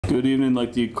Good evening. I'd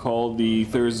like to call the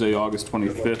Thursday, August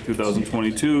 25th,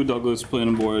 2022 Douglas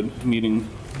Planning Board meeting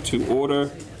to order.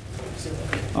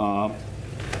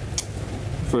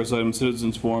 First item,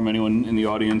 citizens forum. Anyone in the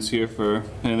audience here for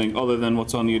anything other than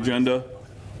what's on the agenda?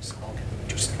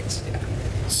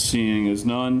 Seeing as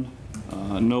none.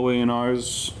 No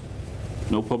A&Rs,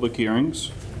 no public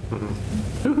hearings.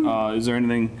 Is there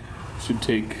anything should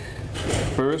take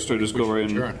first, or just go right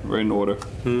in order?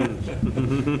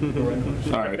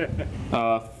 All right.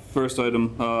 First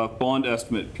item, bond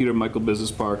estimate, Peter Michael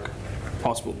Business Park,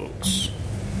 possible votes.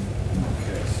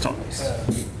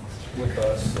 With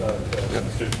us,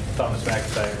 Mr. Thomas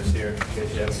McIntyre is here in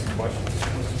case you have some questions,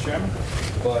 Mr. Chairman.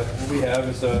 But what we have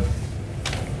is a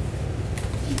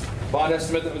bond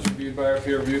estimate that was reviewed by our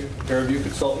peer review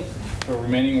consultant for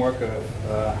remaining work of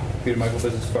Peter Michael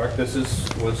Business Park. This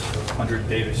was 100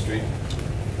 Davis Street,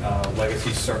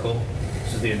 Legacy Circle.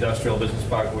 This is the industrial business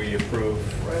park we approved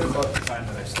right about the time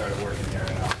that I started working here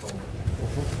in October.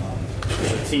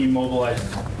 The team mobilized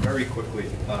very quickly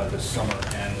this summer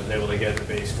and was able to get the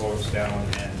base course down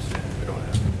and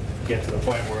get to the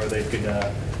point where they could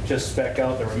just spec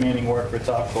out the remaining work for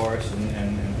top course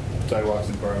and sidewalks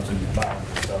and berms and bounds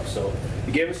and stuff. So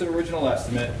he gave us an original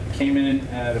estimate, came in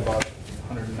at about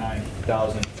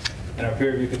 $109,000, and our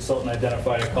peer review consultant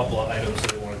identified a couple of items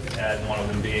that they wanted to add, one of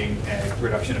them being a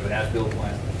reduction of an as-built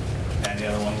plan, and the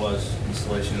other one was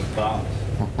installation of bounds.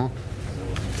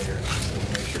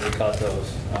 Make sure we caught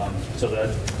those. So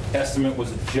that estimate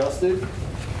was adjusted,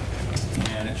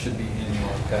 and it should be in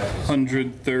your package.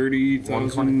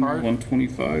 130,000,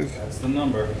 125. That's the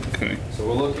number. Okay. So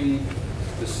we're looking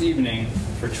this evening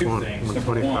for two things.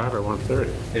 125 or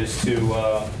 130 is to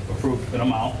approve an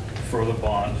amount for the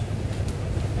bond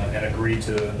and agree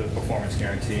to the performance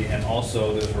guarantee. And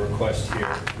also there's a request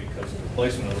here because of the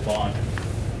placement of the bond.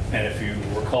 And if you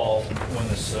recall, when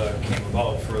this came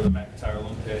about for the McIntyre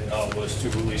loan pit, was to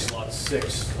release lot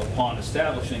 6 upon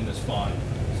establishing this bond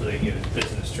so they can get its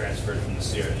business transferred from the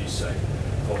CRG site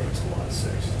over to lot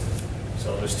 6.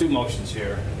 So there's two motions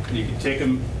here. You can take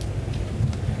them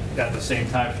at the same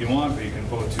time if you want, but you can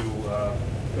vote to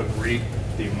agree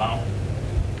the amount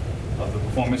of the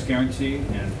performance guarantee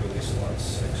and release lot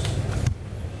 6.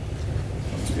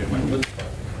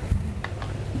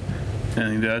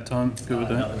 Anything to add, Tom? Good with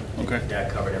that? Okay. That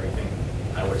covered everything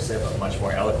I would have said, but much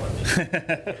more eloquently.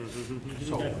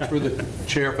 So, through the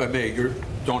chair, if I may, you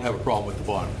don't have a problem with the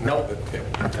bond? No. Okay.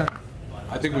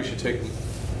 I think we should take,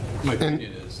 my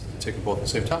opinion is, take them both at the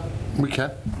same time. We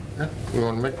can. Yeah. You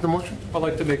want to make the motion? I'd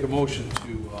like to make a motion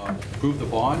to approve the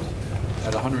bond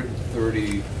at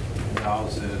 $130,000,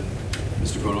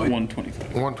 Mr. Bruno.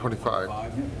 125.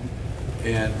 125.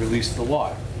 And release the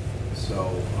lot.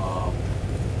 So,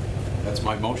 that's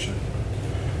my motion.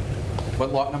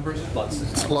 What lot number is it? Lot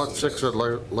 6. It's lot 6 at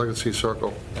Legacy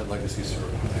Circle. At Legacy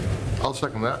Circle. I'll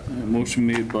second that. Motion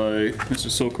made by Mr.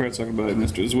 Sokrat, second by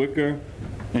Mr. Zwicker.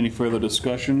 Any further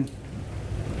discussion?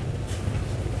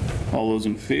 All those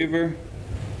in favor?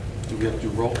 Do we have to do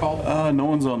roll call? No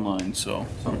one's online, so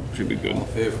should be good. All in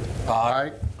favor?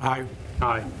 Aye. Aye.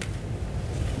 Aye.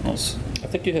 I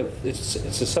think you have, it's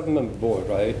a 7-member board,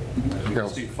 right? You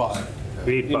just need 5.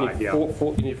 We need 5, yeah.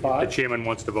 You need The 5? chairman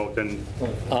wants to vote, then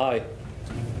Aye.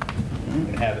 You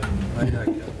can have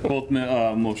it. Both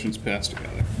motions passed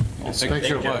together. Thank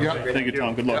you. Yeah. Thank you,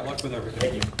 Tom. Good Good luck. luck with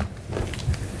everything.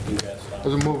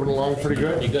 Is it moving along pretty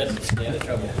good? You good? Stay out of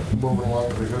trouble. Moving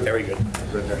along pretty good. Very good.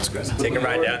 Take a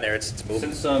ride down there. It's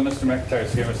moving. Since Mr. McIntyre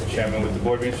is here, Mr. Chairman, would the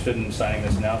board be interested in signing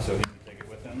this now so he can take it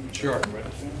with him? Sure.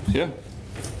 Yeah.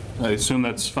 I assume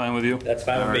that's fine with you? That's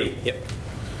fine with me. Yep.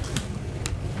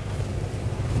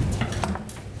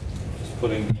 Just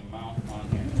putting the amount on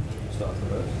here. Start the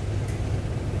rest.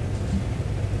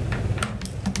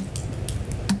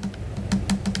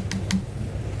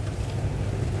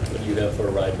 What do you have for a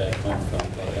ride back home from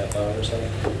about a half hour or so?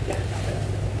 Yeah.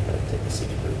 Take the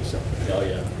city route. So. Oh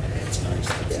yeah, it's nice.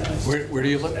 It's nice. Where do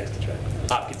you live? Nice to try.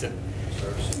 Hopkinton.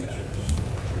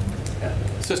 Yeah.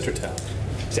 Sister town.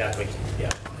 Exactly.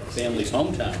 Yeah. Family's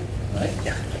hometown, right?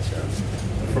 Yeah. That's right.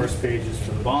 The first page is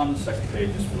for the bond, the second page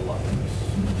is for the lot release.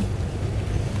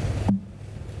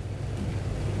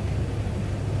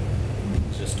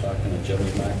 Just talking to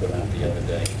Joey McIntyre the other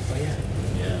day. Oh yeah.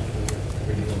 Yeah.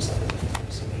 Really looks like it.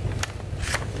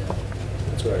 Yeah.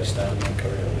 That's where I started my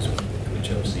career, was with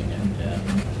Joe Senior. Yeah.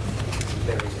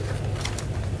 Very good.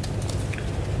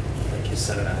 Like his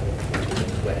son and I went to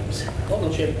his weddings. Oh no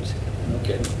kidding. No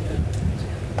kidding. Yeah.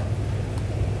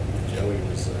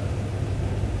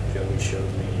 Joey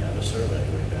showed me how to survey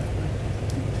way back when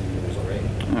he was already.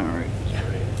 All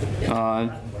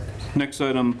right. Next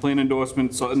item, plan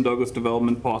endorsement, Sutton Douglas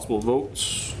Development, possible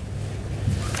votes.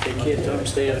 Take care, Tom,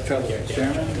 stay out of trouble.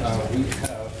 Chairman, we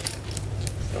have,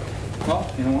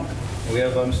 well, you know what? We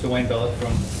have Mr. Wayne Bellick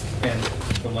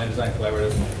from Land Design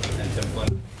Collaborative and Tim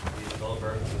Flynn, the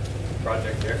developer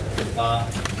project here.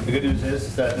 The good news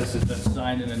is that this has been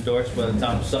signed and endorsed by the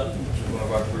town of Sutton, which is one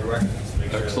of our prerequisites to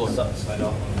make sure that Excellent. Sutton signed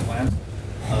off on the plans.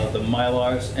 The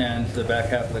Mylars and the back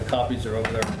half of the copies are over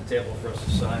there on the table for us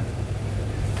to sign.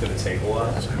 It's gonna take a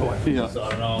while. Yeah. So I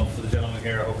don't know if the gentleman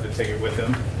here, I hope to take it with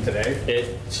him today.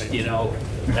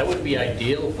 That would be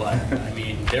ideal, but, I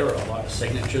mean, there are a lot of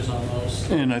signatures on those.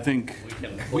 And I think, We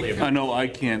can fully I know I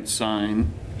can't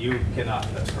sign, You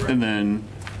cannot, that's correct. and then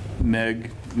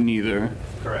Meg, neither.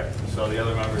 Correct. So the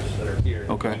other members that are here.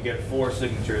 Okay. You get 4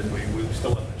 signatures, we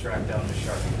still have to track down the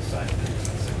Sharpie to sign it.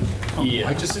 Yeah.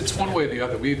 It's one way or the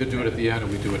other. We either do it at the end or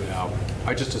we do it now.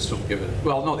 I just assume give it,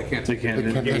 well, no, they can't. They can't.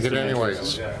 They can't take it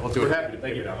anyways. Yeah. I'll do We're it. happy to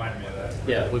thank you for reminding me of that.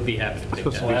 Yeah, we'd be happy to take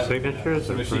Supposed to that. be signatures?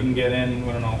 So she can get in,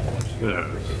 I don't know. when she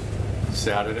can-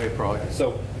 Saturday, probably.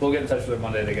 So we'll get in touch with her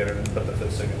Monday to get her to put the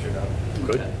 5th signature down.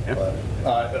 Good.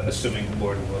 Assuming the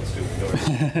board wants to endorse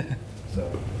it. So,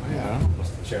 Yeah, I don't know.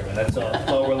 Mr. Chairman, that's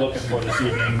all we're looking for this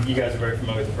evening. You guys are very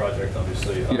familiar with the project,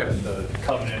 obviously. Yes. The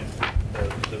covenant,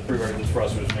 the prerequisites for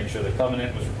us was to make sure the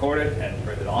covenant was recorded and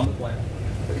printed on the plan.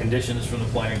 The conditions from the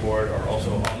planning board are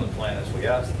also on the plan as we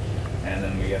asked. And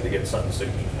then we had to get Sutton's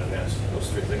signatures in advance. Those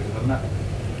 3 things have been met.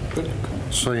 Good.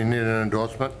 So you need an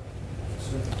endorsement?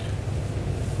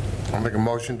 I'll make a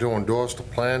motion to endorse the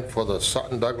plan for the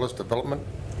Sutton Douglas development.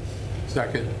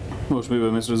 Second. Motion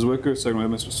made by Mr. Zwicker, second by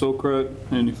Mr. Sokrat.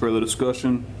 Any further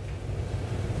discussion?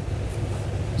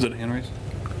 Is that a hand raise?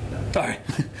 All right.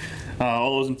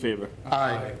 All those in favor?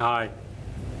 Aye. Aye.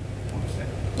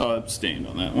 Abstained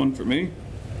on that one for me.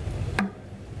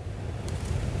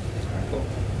 Cool.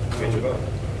 Get your vote.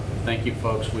 Thank you,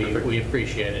 folks, we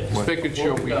appreciate it. Just making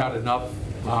sure we had enough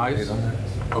ayes.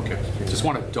 Okay, just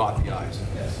want to dot the i's.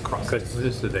 Cross. Because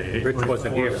this is the day, Rich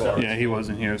wasn't here for it. Yeah, he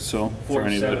wasn't here, so for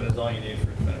any of 4-7 it. is all you need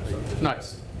for minutes.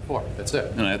 Nice. 4, that's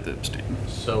it. And I have to abstain.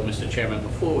 So, Mr. Chairman,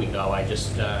 before we go,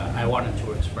 I wanted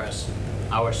to express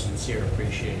our sincere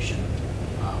appreciation.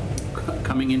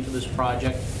 Coming into this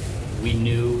project, we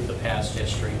knew the past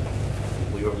history.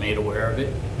 We were made aware of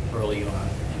it early on,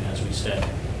 and as we said,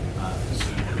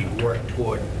 we worked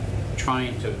toward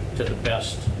trying to the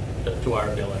best, to our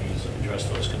abilities, address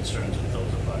those concerns of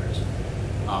those abutters.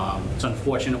 It's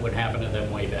unfortunate what happened to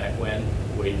them way back when.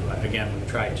 We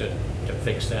tried to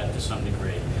fix that to some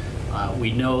degree.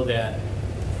 We know that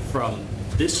from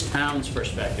this town's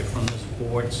perspective, from this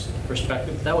board's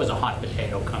perspective, that was a hot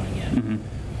potato coming in.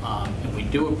 And we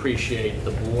do appreciate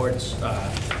the board's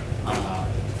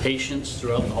patience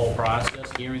throughout the whole process,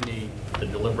 hearing the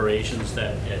deliberations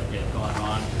that had gone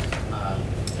on.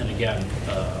 And again,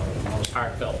 most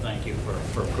heartfelt thank you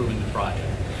for approving the project.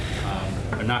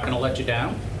 We're not going to let you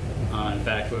down. In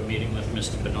fact, we're meeting with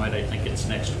Mr. Benoit, I think it's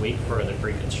next week, for the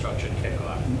pre-construction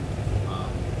kickoff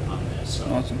on this. So,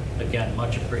 Awesome. again,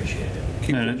 much appreciated.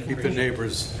 Keep the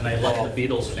neighbors. And I love the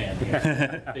Beatles fan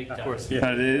here, big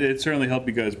time. It certainly helped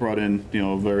you guys brought in,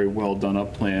 a very well done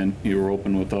up plan. You were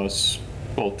open with us,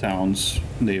 both towns,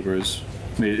 neighbors.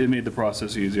 It made the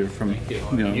process easier from, Thank you.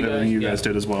 everything you guys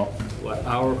did as well. What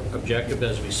our objective,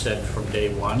 as we said from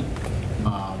day one,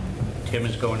 Tim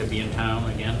is going to be in town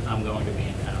again, I'm going to be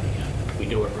in town again. We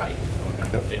do it right. We're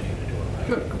going to continue to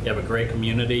do it right. You have a great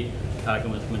community,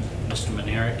 talking with Mr.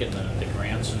 Manerick and the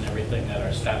grants and everything that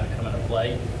are starting to come into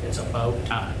play. It's about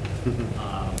time. And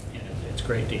it's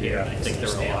great to hear, and I think there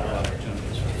are a lot of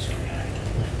opportunities for this community.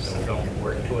 So we're going to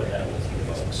work toward that with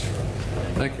you folks.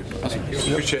 Thank you.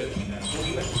 Appreciate it.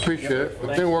 Appreciate it.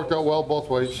 The thing worked out well both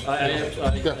ways. I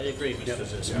agree, Mr.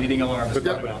 Zissou. Meeting alarms.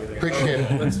 Yeah, appreciate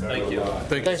it. Thank you.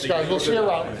 Thanks, guys. We'll see you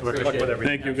around.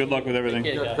 Thank you, good luck with everything.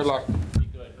 Take care, Yeah, guys. good luck. Be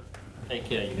good. Take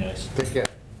care, you guys. Take care.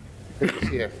 Good to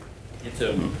see you. You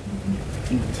too.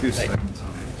 2 seconds.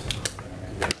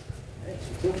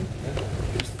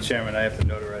 Chairman, I have to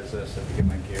notarize this, I have to get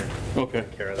my gear. Okay.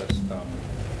 Take care of this.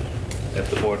 If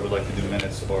the board would like to do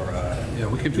minutes or, Yeah,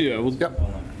 we can do Yeah, well, Yep.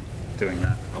 while I'm doing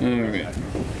that. all right.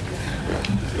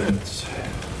 minutes.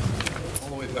 All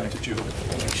the way back to June.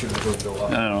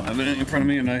 I don't have it in front of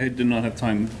me, and I did not have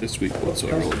time this week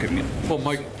whatsoever. Look at me. Well,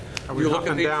 Mike, Are we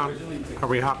hopping down? Are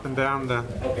we hopping down the,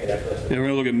 Yeah, we're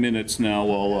gonna look at minutes now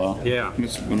while, Yeah.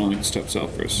 Mr. Benoit steps out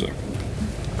for a second.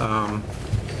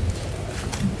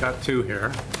 got 2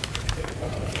 here.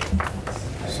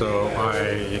 So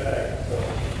I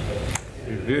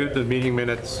reviewed the meeting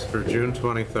minutes for June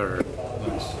 23rd.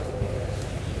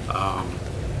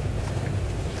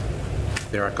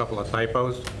 There are a couple of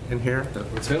typos in here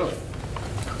Let's hit them.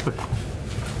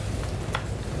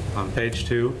 on page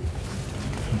 2,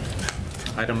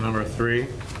 item number 3.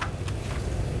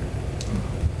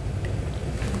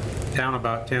 Down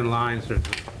about 10 lines, there's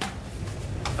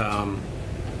a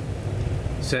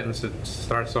sentence that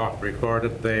starts off,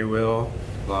 recorded, they will,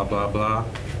 blah, blah, blah,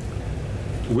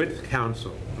 with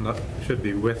counsel. Should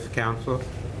be with counsel,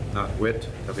 not wit,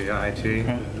 W-I-T.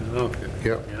 Yep.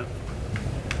 Yeah.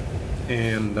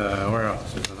 And where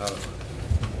else is another one?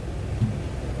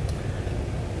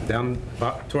 Down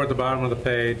toward the bottom of the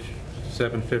page,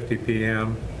 7:50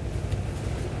 p.m.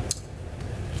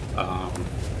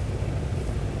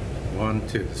 One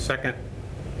to the second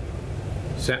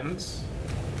sentence.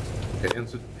 It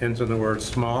ends in the word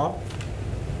small.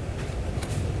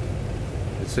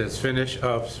 It says finish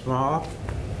of small.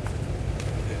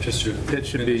 It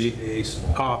should be a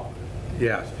small. off,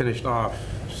 yeah, finished off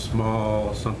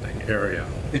small something area.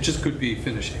 It just could be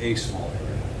finish a small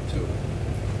area, too.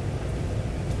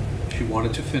 She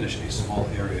wanted to finish a small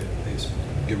area,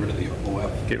 get rid of the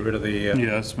OF. Get rid of the,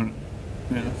 Yes,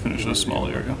 finish in a small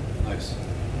area. Nice,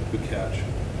 good catch.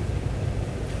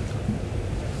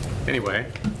 anyway,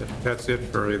 that's it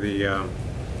for the,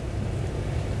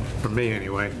 for me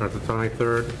anyway, for the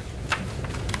 23rd.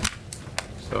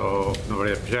 So if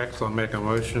nobody objects, I'll make a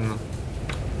motion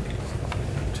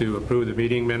to approve the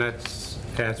meeting minutes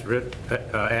as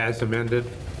amended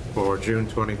for June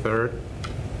 23rd,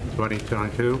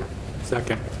 2022.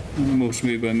 Second. Motion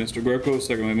made by Mr. Greco,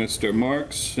 second by Mr.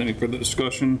 Marks. Any further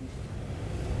discussion?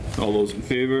 All those in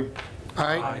favor?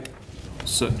 Aye.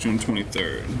 Set June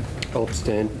 23rd. I'll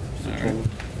abstain. All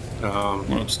right.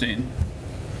 One abstain.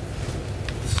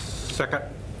 Second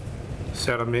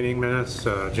set of meeting minutes,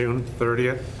 June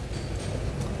 30th.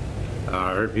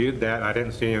 I reviewed that, I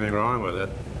didn't see anything wrong with it,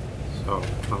 so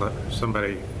I'll let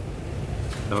somebody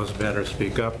knows better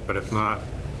speak up, but if not,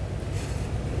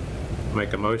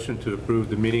 make a motion to approve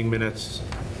the meeting minutes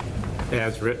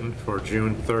as written for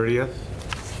June 30th,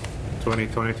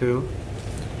 2022.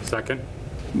 Second.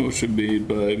 Motion made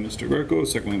by Mr. Greco,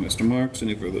 second by Mr. Marks.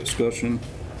 Any further discussion?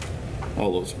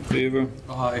 All those in favor?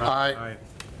 Aye. Aye.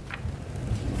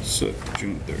 Set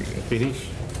June 30th. Petey?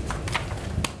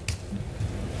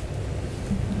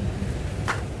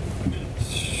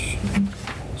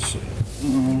 So,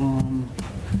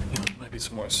 might be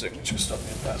some more signature stuff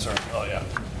in that, sorry. Oh, yeah.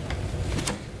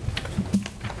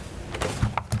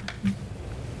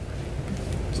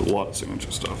 There's a lot of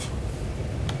signature stuff.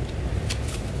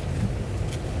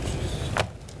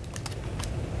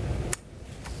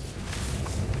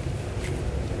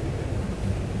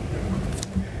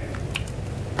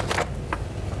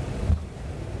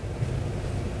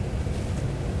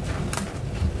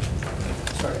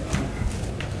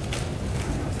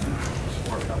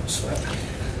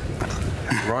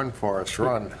 Run, Forrest,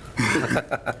 run.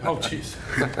 Oh, jeez.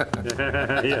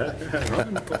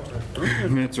 Yeah.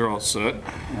 Minutes are all set.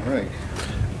 All right.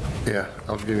 Yeah,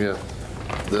 I'll give you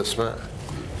this one.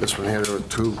 This one here, there were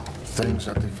two things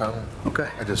that they found. Okay.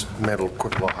 I just made a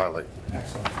quick little highlight.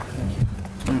 Excellent.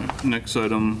 Thank you. Next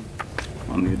item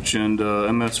on the agenda,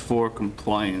 MS4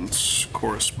 compliance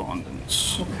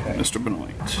correspondence. Okay. Mr.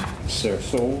 Benoit. Sir,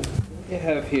 so what we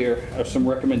have here are some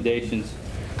recommendations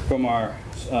from our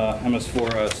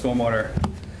MS4 stormwater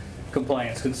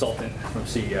compliance consultant from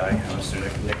CEI,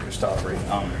 Mr. Nick Christophery.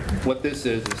 What this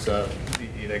is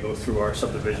they go through our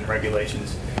subdivision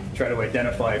regulations, try to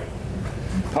identify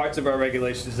parts of our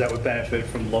regulations that would benefit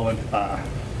from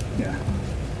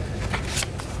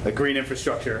the green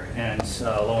infrastructure and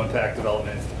low-impact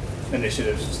development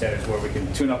initiatives and standards where we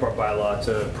can tune up our bylaw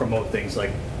to promote things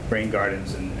like rain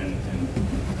gardens and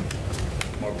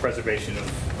more preservation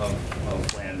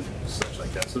of land, such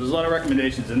like that. So there's a lot of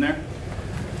recommendations in there.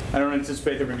 I don't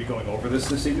anticipate that we're going to be going over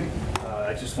this evening.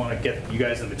 I just want to get you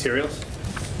guys the materials,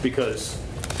 because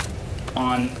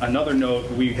on another note,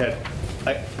 we had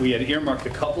earmarked a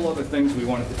couple other things we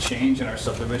wanted to change in our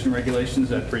subdivision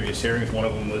regulations at previous hearings. One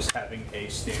of them was having a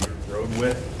standard road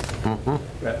width,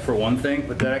 for one thing,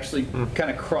 but that actually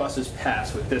kind of crosses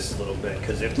paths with this a little bit,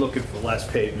 because they're looking for less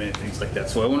pavement, things like that.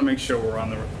 So I want to make sure we're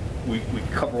on we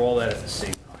cover all that at the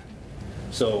same time.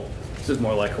 So this is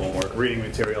more like homework, reading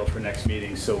material for next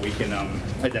meeting, so we can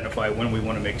identify when we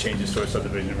want to make changes to our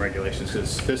subdivision regulations,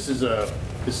 because this is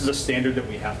a standard that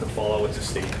we have to follow. It's a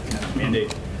state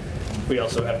mandate. We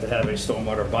also have to have a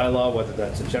stormwater bylaw, whether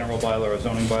that's a general bylaw or a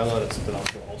zoning bylaw. That's something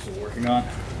else we're also working on.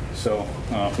 So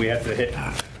we have to hit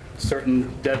certain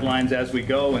deadlines as we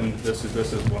go, and this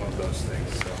is one of those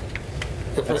things.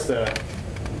 So that's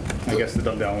I guess the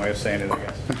dumbed down way of saying it, I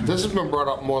guess. this has been brought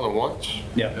up more than once.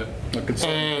 Yeah. A consultant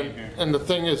came here. And the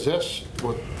thing is this,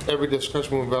 with every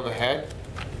discussion we've ever had,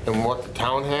 and what the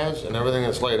town has, and everything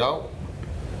that's laid out,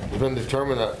 it's been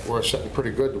determined that we're sitting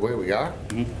pretty good the way we are,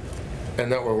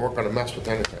 and that we're working to mess with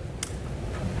anything.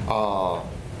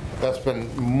 That's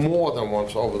been more than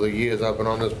once over the years I've been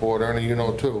on this board, Ernie, you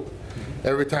know too.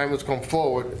 Every time it's come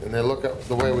forward, and they look at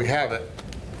the way we have it,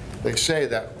 they say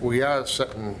that we are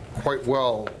sitting quite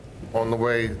well on the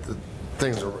way that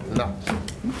things are written up.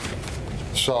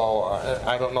 So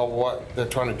I don't know what they're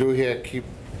trying to do here, keep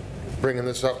bringing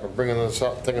this up and bringing this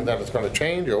up, thinking that it's going to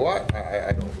change or what,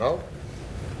 I don't know.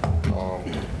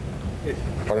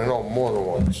 But I know more than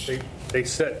once. They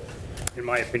set, in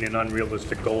my opinion,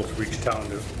 unrealistic goals for each town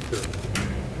to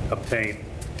obtain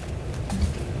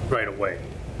right away.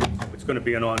 It's going to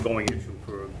be an ongoing issue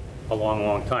for a long,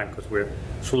 long time because we're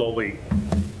slowly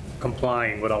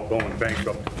complying without going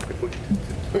bankrupt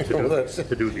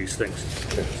to do these things.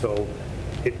 So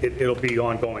it'll be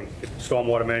ongoing.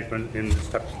 Stormwater management in this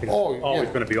type of thing is always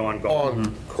going to be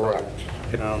ongoing. Correct.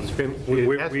 It has been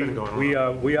going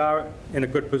on. We are in a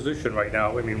good position right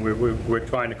now. I mean, we're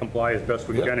trying to comply as best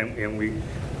we Yeah. can, and we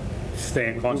stay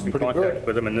in constant pretty contact good.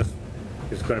 with them, and this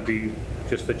is going to be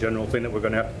just a general thing that we're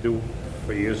going to have to do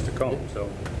for years to come. So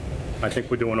I think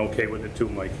we're doing okay with it too,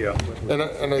 Mike, yeah. And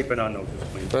I- Keep it on notice,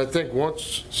 please. But I think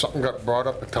once something got brought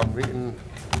up at town meeting,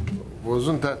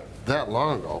 wasn't that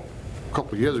long ago, a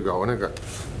couple of years ago, and it got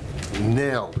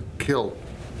nailed, killed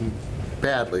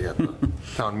badly at the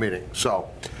town meeting. So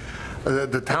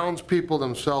the townspeople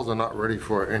themselves are not ready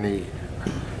for any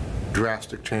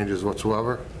drastic changes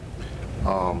whatsoever.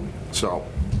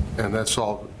 And that's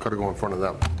all got to go in front of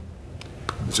them.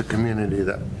 It's a community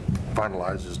that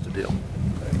finalizes the deal.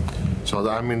 So,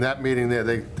 I mean, that meeting there,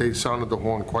 they sounded the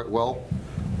horn quite well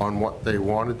on what they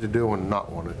wanted to do and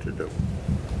not wanted to do.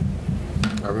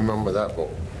 I remember that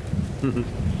vote.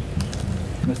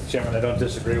 Mr. Chairman, I don't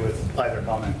disagree with either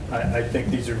comment. I think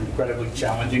these are incredibly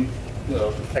challenging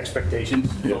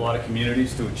expectations for a lot of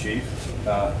communities to achieve.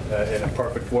 In a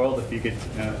perfect world, if you could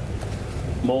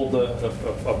mold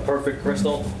a perfect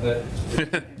crystal,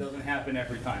 it doesn't happen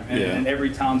every time. And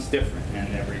every town's different,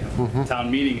 and every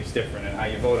town meeting is different, and how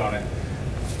you vote on it.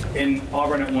 In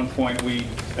Auburn, at one point, we,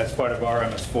 as part of our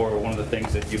MS4, one of the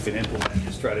things that you can implement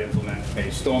is try to implement a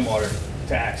stormwater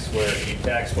tax where you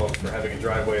tax folks for having a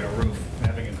driveway and a roof, and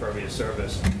having impervious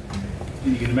surface.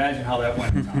 You can imagine how that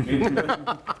went in town meeting.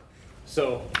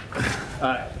 So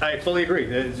I fully agree.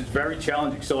 It's very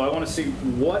challenging. So I want to see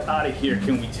what out of here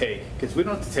can we take, because we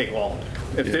don't have to take all of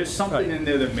it. If there's something in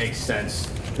there that makes sense,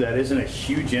 that isn't a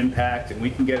huge impact, and we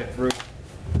can get it through,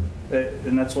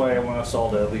 and that's why I want us all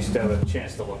to at least have a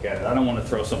chance to look at it. I don't want to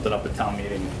throw something up at town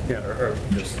meeting, or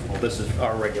just, well, this is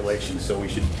our regulation, so we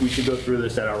should go through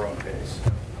this at our own pace.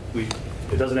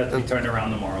 It doesn't have to be turned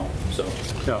around tomorrow, so.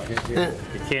 No, you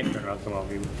can't turn around tomorrow.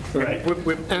 Right.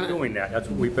 We're doing that. That's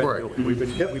what we've been Right.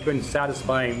 doing. We've been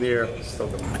satisfying their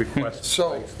requests,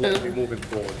 So- by slowly moving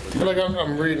forward. Like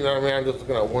I'm reading, I mean, I'm just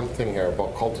looking at one thing here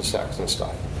about cul-de-sacs and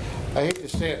stuff. I hate to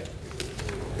say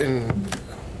it,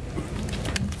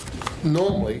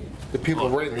 normally, the people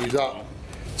writing these up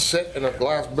sit in a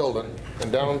glass building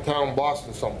in downtown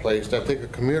Boston someplace that take a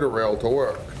commuter rail to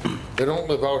work. They don't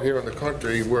live out here in the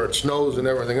country where it snows and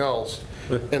everything else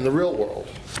in the real world.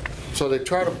 So they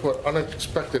try to put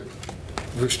unexpected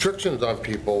restrictions on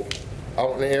people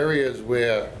out in areas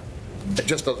where it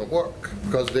just doesn't work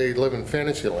because they live in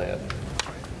fantasy land.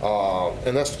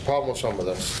 And that's the problem with some of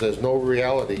this. There's no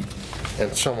reality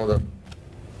in some of the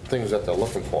things that they're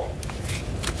looking for.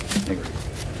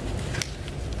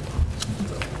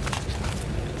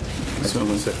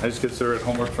 I just consider it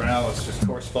homework for now. It's just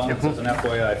correspondence as an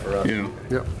FYI for us. Yeah.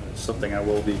 Yep. It's something I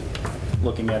will be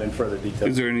looking at in further detail.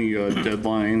 Is there any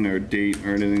deadline or date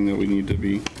or anything that we need to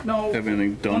be, No. have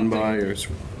anything done by, or?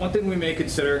 One thing we may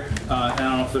consider, I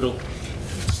don't know if it'll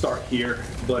start here,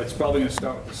 but it's probably going to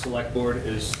start with the select board,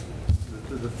 is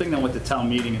the thing that went to town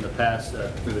meeting in the past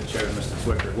through the chair, Mr.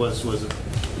 Zwicker, was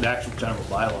the actual general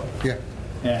bylaw. Yeah.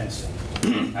 And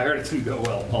I heard it didn't go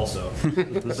well also.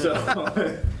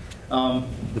 So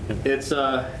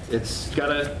it's got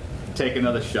to take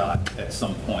another shot at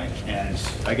some point. And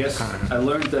I guess I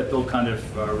learned that Bill kind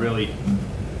of really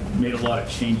made a lot of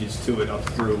changes to it up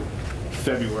through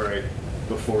February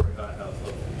before of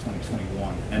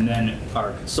 2021. And then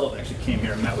our consultant actually came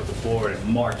here and met with the board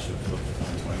in March of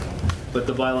 2021. But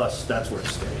the bylaws, that's where it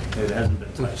stayed. It hasn't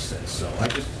been touched since. So I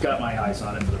just got my eyes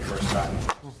on it for the first time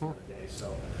the other day.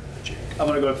 So I'm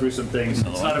going to go through some things.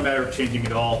 It's not a matter of changing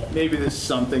it all. Maybe there's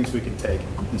some things we can take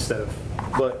instead of,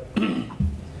 but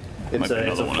Might It's be a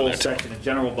another one in full there, too. section, a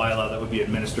general bylaw that would be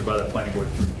administered by the planning board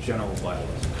through general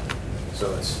bylaws.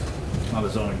 So it's not a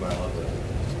zoning bylaw,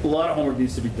 but a lot of homework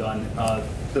needs to be done.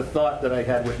 The thought that I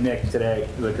had with Nick today,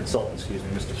 the consultant, excuse me,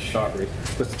 Mr. Shockery,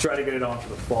 was to try to get it on for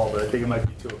the fall, but I think it might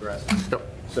be too aggressive. Yep.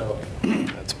 So,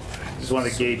 just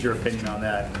wanted to gauge your opinion on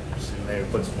that and maybe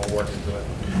put some more work into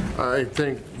it. I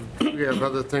think we have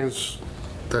other things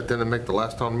that didn't make the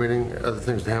last town meeting, other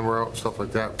things to hammer out, stuff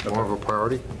like that, more of a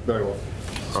priority. Very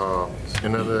well.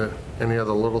 And any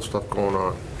other little stuff going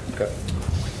on. Okay.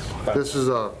 This is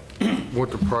a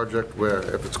winter project where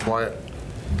if it's quiet,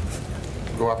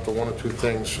 go after one or two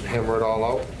things, hammer it all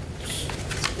out,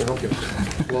 you know,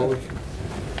 slowly.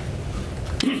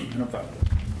 No problem.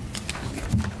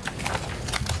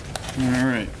 All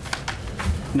right.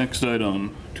 Next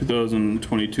item,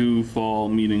 2022 fall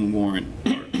meeting warrant,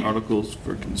 articles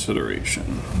for consideration.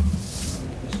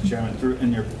 Mr. Chairman,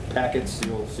 in your packets,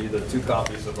 you'll see the two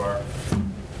copies of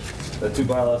the two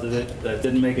bylaws that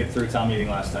didn't make it through town meeting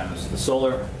last time. It's the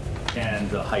solar and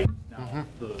the height. Now,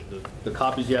 the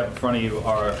copies you have in front of you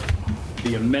are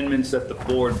the amendments that the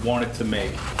board wanted to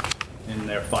make in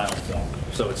their final form.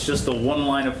 So it's just the one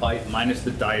line of height minus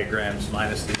the diagrams,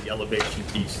 minus the elevation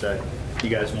piece that you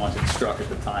guys wanted struck at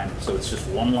the time. So it's just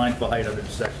one line for height under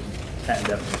section 10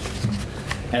 definitions.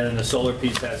 And then the solar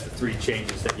piece has the three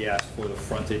changes that you asked for: the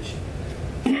frontage,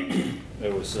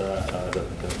 there was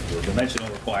the dimensional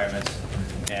requirements,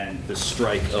 and the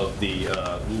strike of the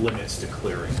limits to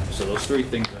clearing. So those three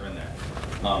things are in there.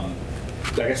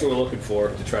 I guess what we're looking for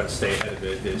to try to stay ahead of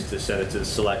it is to set it to the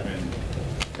selectmen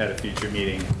at a future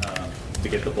meeting to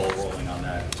get the ball rolling on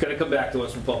that. It's going to come back to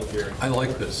us from public hearing. I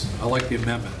like this. I like the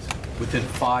amendment. Within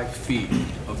 5 feet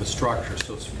of the structure,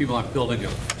 so it's people aren't building a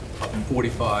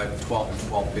 45, 12, and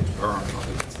 12 pitch berm on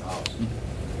the house.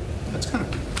 That's kind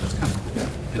of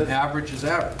cool. And average is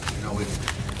average, you know,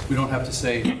 we don't have to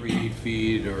say every 8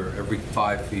 feet or every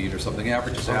 5 feet or something.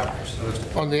 Average is average. So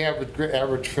that's On the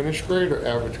average finish grade or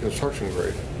average construction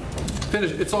grade?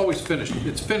 finished. It's always finished.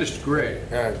 It's finished grade.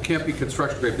 Yeah. It can't be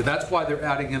construction grade, but that's why they're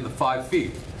adding in the 5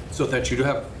 feet, so that you do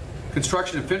have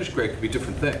construction and finished grade could be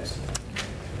different things.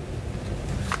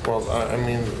 Well, I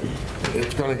mean,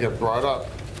 it's gonna get brought up,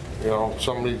 you know,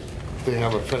 somebody, they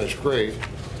have a finished grade,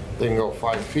 they can go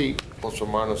 5 feet plus or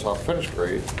minus our finished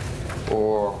grade,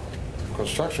 or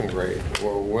construction grade,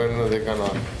 or when are they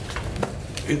gonna,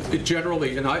 It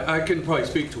generally, and I can probably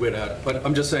speak to it, Ed, but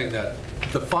I'm just saying that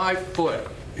the 5 foot,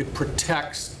 it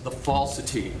protects the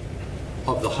falsity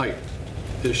of the height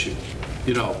issue,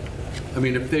 you know? I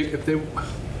mean, if they,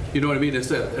 you know what I mean? It's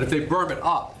that if they berm it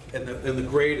up and the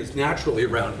grade is naturally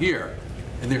around here,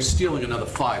 and they're stealing another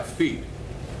 5 feet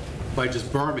by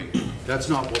just berming, that's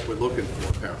not what we're looking for,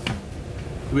 apparently.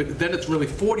 Then it's really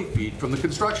 40 feet from the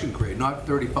construction grade, not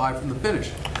 35 from the finish.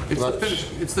 It's the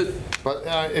finish, it's the, but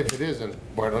if it isn't,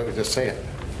 why don't you just say it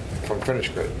from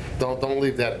finished grade? Don't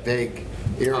leave that vague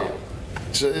area.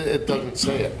 So it doesn't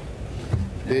say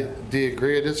it. Do you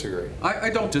agree or disagree? I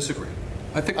don't disagree.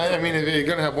 I think. I mean, if you're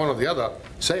gonna have one or the other,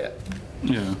 say it.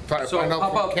 Yeah. So Find how out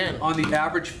if about you can. on the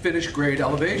average finished grade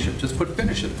elevation, just put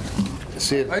finish in there.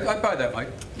 See it, I'd buy that, Mike.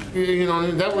 you know,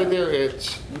 that way there,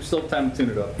 it's, We still have time to tune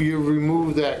it up. you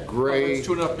remove that gray, Let's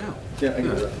tune it up now. Yeah, I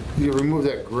get that. you remove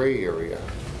that gray area.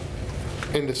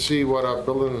 And to see what our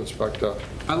building inspector,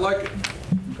 I like it.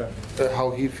 Okay.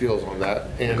 how he feels on that,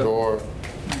 and/or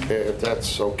if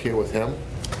that's okay with him.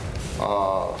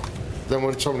 Then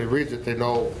when somebody reads it, they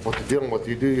know what they're dealing with.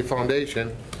 You do your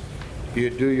foundation, you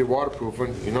do your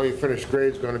waterproofing, you know your finished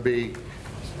grade's gonna be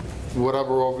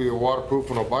whatever over your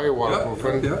waterproofing or by your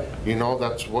waterproofing. yeah. You know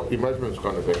that's what your measurement's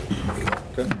gonna be.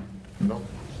 Okay. You know?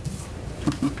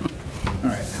 All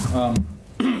right.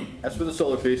 As for the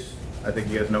solar piece, I think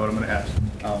you guys know what I'm going to ask.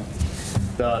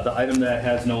 The item that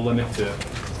has no limit to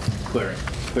clear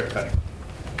cutting.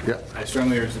 Yeah. I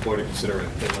strongly urge the board to consider it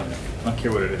a limit. I don't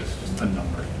care what it is, just a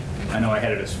number. I know I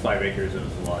had it as 5 acres, it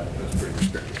was a lot, it was pretty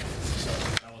restricted. So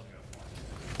that wasn't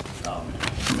going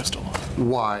to Missed a lot.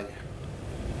 Why?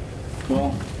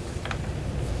 Well,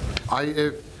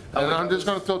 And I'm just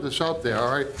gonna throw this out there,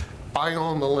 all right? I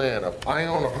own the land. If I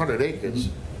own 100 acres,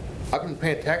 I've been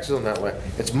paying taxes on that land.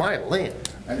 It's my land.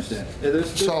 I understand. There's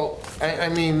So, I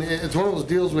mean, it's one of those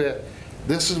deals where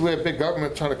this is where big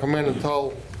government trying to come in and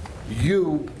tell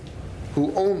you,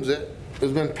 who owns it,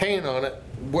 has been paying on it,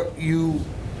 what you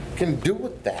can do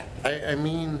with that. I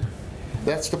mean,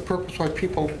 that's the purpose why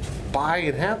people buy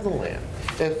and have the land.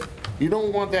 If you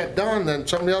don't want that done, then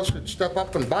somebody else could step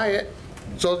up and buy it,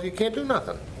 so you can't do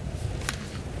nothing.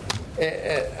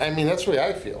 I mean, that's the way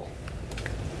I feel.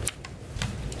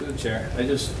 To the chair,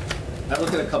 I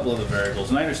looked at a couple of the variables,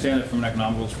 and I understand it from an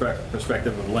economical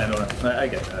perspective of a landowner. I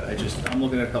get that. I'm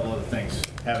looking at a couple other things.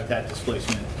 Habitat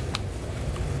displacement.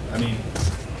 I mean,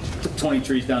 took 20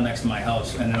 trees down next to my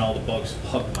house, and then all the bugs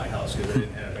hugged my house because I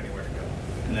didn't have anywhere to go.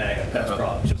 And then I had pest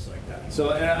problems just like that.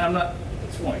 So, and I'm not,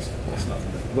 it's one example, it's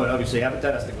nothing. But obviously,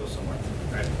 habitat has to go somewhere,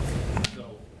 right?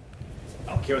 So,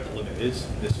 I don't care what the limit is.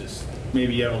 This is,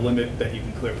 maybe you have a limit that you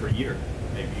can clear per year.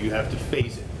 Maybe you have to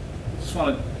phase it. Just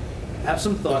want to have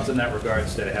some thoughts in that regard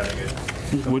instead of having it.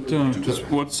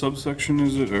 What subsection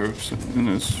is it, or in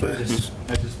this? I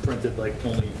just printed like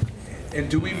only. And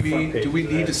do we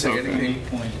need to say anything?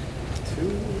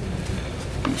 8.2.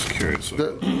 I'm just curious.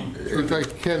 If I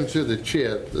can, to the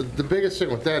chair, the biggest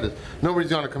thing with that is, nobody's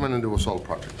gonna come in and do a solar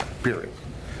project, period.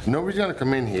 Nobody's gonna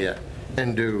come in here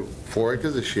and do 4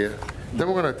 acres this year, then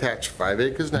we're gonna attach 5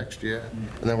 acres next year,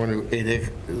 and then we're gonna do 8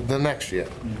 acres the next year.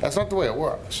 That's not the way it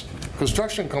works.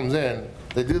 Construction comes in,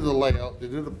 they do the layout, they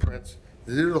do the prints,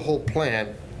 they do the whole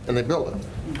plan, and they build it.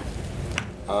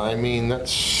 I mean,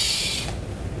 that's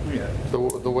the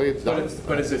way it's done.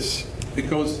 But is it, it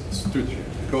goes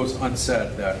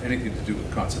unsaid that anything to do with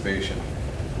conservation,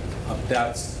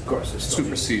 that's, of course,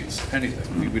 supersedes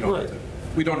anything.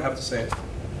 We don't have to say it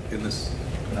in this.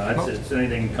 No, it's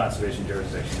anything in conservation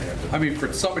jurisdiction there. I mean,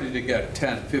 for somebody to get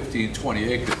 10, 15, 20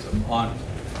 acres of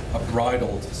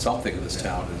unbridled something in this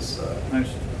town is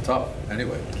tough,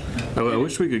 anyway. I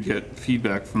wish we could get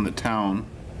feedback from the town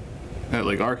at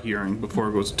like our hearing before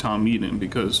it goes to town meeting,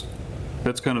 because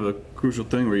that's kind of a crucial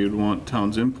thing where you'd want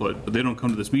town's input, but they don't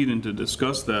come to this meeting to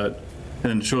discuss that, and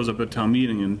then it shows up at town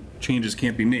meeting and changes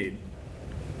can't be made.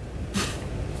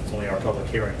 It's only our public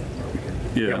hearing where we can.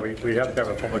 Yeah. We have to have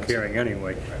a public hearing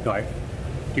anyway. No,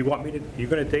 do you want me to, you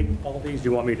gonna date all these? Do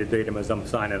you want me to date them as I'm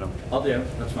signing them? I'll do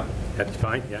it, that's fine. That's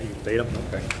fine, yeah, you can date them,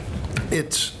 okay.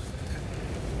 It's,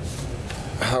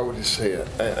 how would you say it?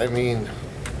 I mean,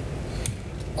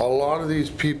 a lot of these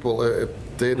people, if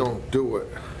they don't do it,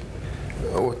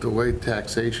 with the way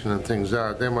taxation and things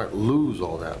are, they might lose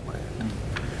all that land.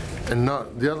 And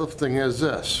not, the other thing is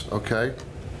this, okay?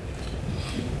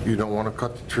 You don't want to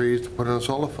cut the trees to put in a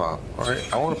solar farm, all right?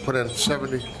 I want to put in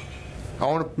 70, I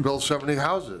want to build 70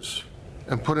 houses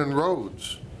and put in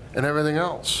roads and everything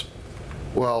else.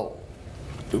 Well,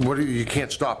 what do you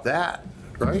can't stop that,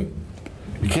 right?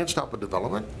 You can't stop a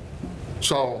development.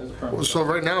 So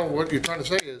right now, what you're trying to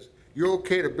say is, you're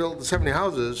okay to build the 70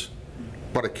 houses,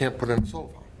 but I can't put in a solar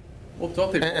farm. Well,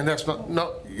 don't they? And that's not,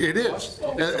 no, it is.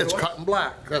 It's cut and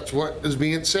black. That's what is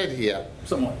being said here.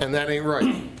 Somewhat. And that ain't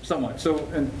right. Somewhat. So,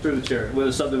 and through the chair, with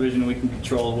a subdivision, we can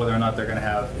control whether or not they're gonna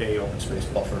have a open space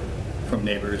buffer from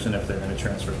neighbors, and if they're gonna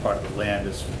transfer part of the land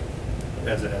as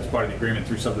part of the agreement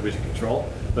through subdivision control.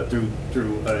 But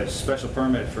through a special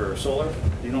permit for solar,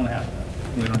 you don't have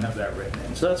that. We don't have that written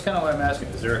in. So that's kind of what I'm asking.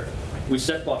 We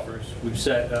set buffers, we've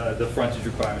set the frontage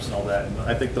requirements and all that, and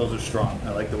I think those are strong.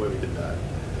 I like the way we did that.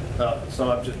 So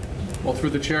I'm just... Well, through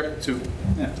the chair to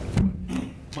Yeah.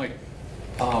 Mike,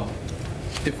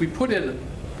 if we put in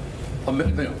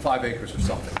 5 acres or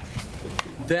something,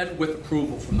 then with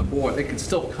approval from the board, they can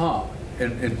still come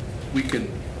and we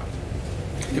can,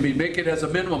 I mean, make it as a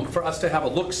minimum for us to have a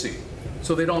look-see,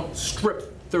 so they don't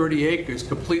strip 30 acres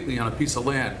completely on a piece of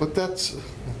land. But that's...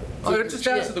 Just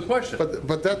answer the question.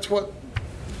 But that's what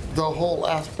the whole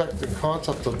aspect and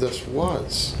concept of this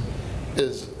was,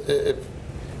 is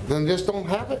then just don't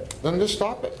have it. Then just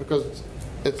stop it, because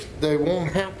they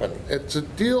won't happen. It's a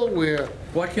deal where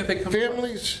Why can't they come?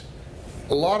 families,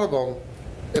 a lot of them,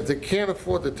 if they can't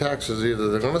afford the taxes, either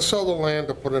they're gonna sell the land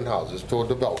to put in houses to a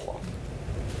developer.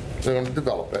 They're gonna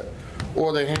develop it.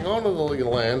 Or they hang on to the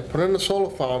land, put in a solar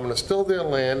farm, and it's still their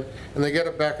land, and they get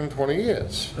it back in 20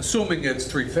 years. Assuming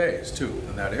it's 3-phase too,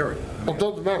 in that area. Well, it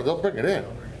doesn't matter, they'll bring it in,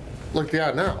 like they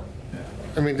are now.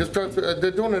 I mean, just,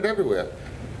 they're doing it everywhere.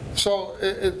 So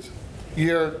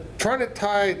you're trying to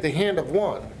tie the hand of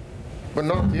one, but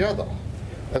not the other.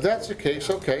 If that's the case,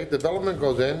 okay, development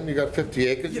goes in, you got 50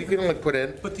 acres, you can only put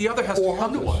in But the other has to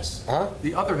come to 400. us. Huh?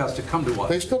 The other has to come to us.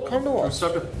 They still come to us.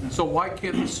 So why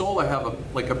can't the solar have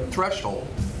a threshold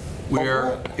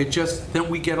where what? it just, then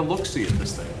we get a look-see at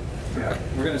this thing? Yeah,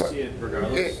 we're gonna see it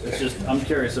regardless. It's just, I'm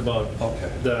curious about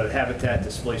the habitat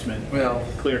displacement, Well,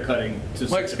 clear cutting.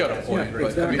 Mike's got a point,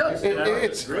 but I mean,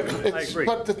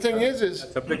 But the thing is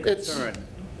It's a big concern.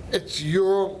 it's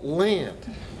your land.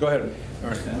 go ahead. All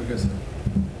right, because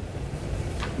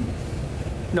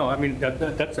No, I mean,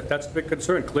 that's a big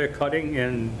concern, clear cutting,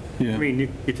 and, Yeah. I mean,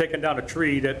 you're taking down a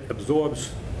tree that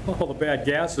absorbs all the bad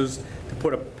gases to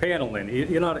put a panel in.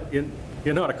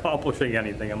 You're not accomplishing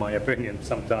anything, in my opinion,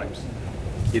 sometimes.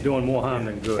 You're doing more harm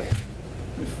than good.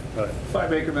 Right.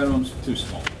 5 acre minimum's too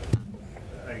small.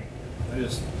 I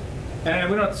just, and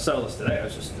we don't have to settle this today,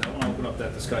 I want to open up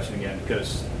that discussion again,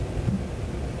 because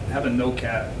having no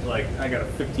cap, like, I got a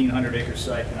 1,500 acre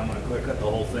site, and I'm gonna clear cut the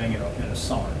whole thing, in the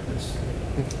summer. It's,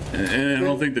 And I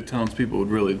don't think the townspeople would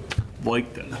really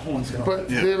like that. no one's gonna. But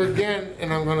there again,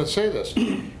 and I'm gonna say this,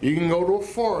 you can go to a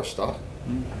forester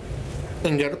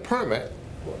and get a permit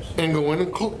and go in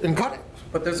and cut it.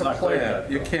 But there's a Not clear plan,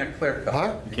 cut, you though. can't clear cut.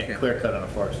 Huh? You can't clear cut on a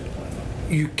forestry plan.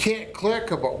 You can't clear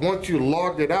cut, but once you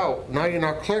logged it out, now you're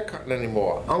not clear cutting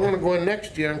anymore. I'm gonna go in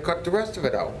next year and cut the rest of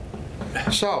it out.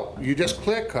 So, you just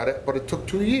clear cut it, but it took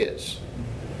 2 years.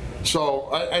 So,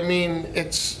 I mean,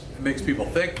 it's, It makes people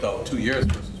think, though, 2 years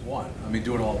versus 1. I mean,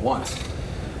 do it all at once.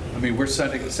 I mean, we're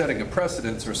setting a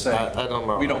precedence or saying, I don't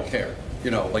know. we don't care,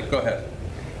 you know, like, go ahead.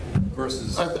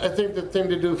 Versus, I think the thing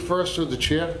to do first through the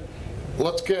chair,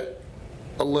 let's get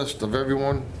a list of every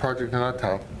one project in our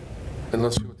town, and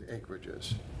let's see what the acreage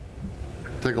is.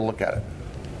 Take a look at it,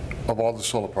 of all the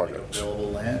solar projects.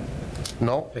 Available land?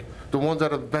 No, the ones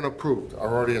that have been approved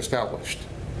are already established.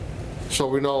 So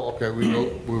we know, okay,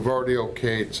 we've already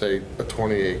okayed, say, a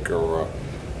 20 acre, or a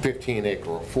 15 acre,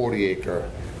 or 40 acre.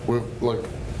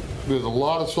 There's a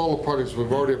lot of solar projects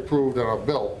we've already approved and are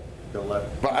built,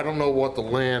 but I don't know what the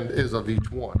land is of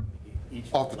each one,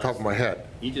 off the top of my head.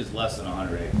 Each is less than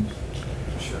 100 acres,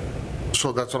 for sure.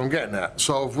 So that's what I'm getting at.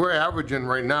 So if we're averaging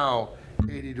right now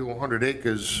 80 to 100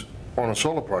 acres on a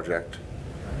solar project,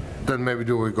 then maybe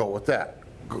do we go with that?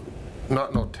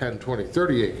 Not no 10, 20,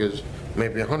 30 acres,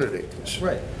 maybe 100 acres.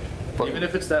 Right. But- Even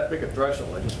if it's that big a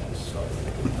threshold, I just want to start.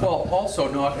 well,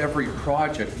 also, not every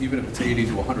project, even if it's 80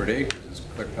 to 100 acres, is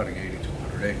clear cutting 80 to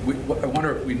 100 acres. I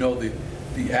wonder if we know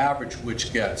the average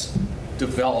which gets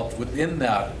developed within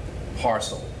that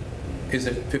parcel. Is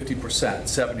it 50%,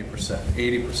 70%,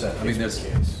 80%? I mean, there's,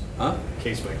 Case huh?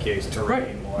 by case,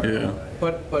 terrain, Right. water. Yeah.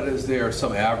 But is there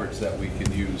some average that we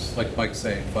can use, like Mike's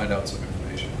saying, find out some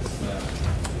information?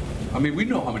 I mean, we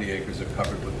know how many acres are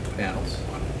covered with panels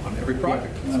on every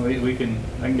project. No, I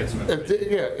can get some information.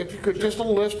 Yeah, if you could, just a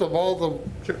list of all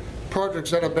the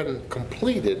projects that have been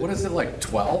completed. What is it, like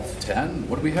 12, 10?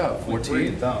 What do we have, 14? Break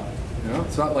You it down. know,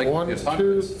 it's not like One, it's 2,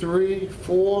 hundreds. 3,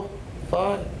 4,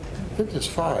 5. I think there's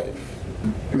 5.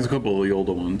 There's a couple of the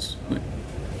older ones. Like,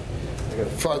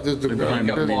 5, there's the, You got Behind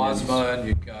the Bosma, and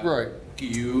you got Right.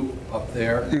 GU up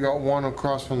there. you got one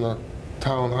across from the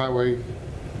town highway,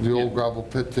 the old gravel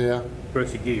pit there.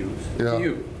 Percy Gilles. Yeah.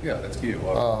 GU, yeah, that's GU. You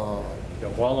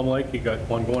got Wallem Lake, you got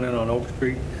one going in on Oak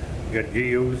Street, you got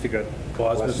Gilles, you got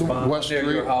Bosma's Farm, West Near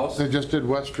Street. your house? They just did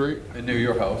West Street. And near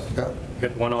your house. Yeah. you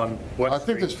got one on I West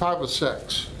think there's Street. 5 or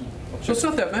 6. So it's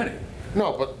not that many.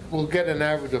 No, but we'll get an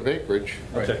average of acreage.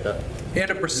 I'll check that. And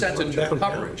a percentage of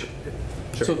coverage.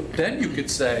 So then you could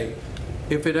say,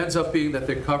 if it ends up being that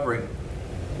they're covering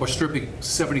or stripping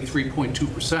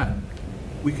 73.2%,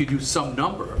 we could use some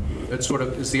number that sort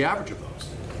of is the average of those.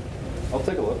 I'll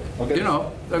take a look. I'll get You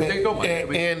know, there you go, Mike. I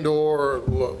mean, And/or,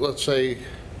 let's say,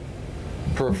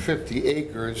 per 50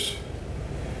 acres,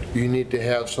 you need to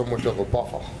have so much of a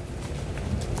buffer.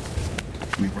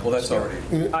 well, that's already,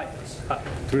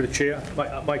 Through the chair,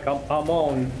 Mike, I've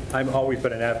always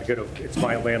been an advocate of, it's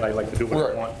my land, I like to do what I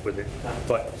Right. want with it,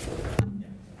 but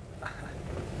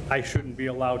I shouldn't be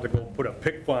allowed to go put a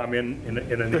pig farm in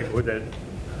a neighborhood that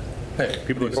hey,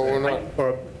 people But we're not-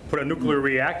 or put a nuclear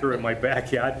reactor in my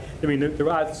backyard. I mean, there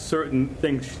are certain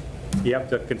things you have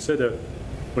to consider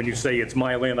when you say it's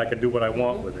my land, I can do what I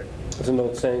want with it. There's an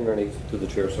old saying, Ernie, to the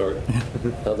chair, sorry.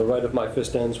 The right of my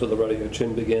fist ends where the right of your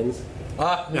chin begins.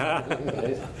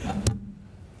 Right?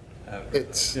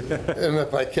 It's, and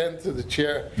if I can, to the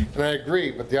chair, and I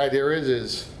agree, but the idea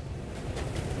is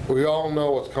we all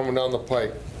know what's coming down the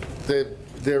pike.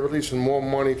 They're releasing more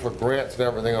money for grants and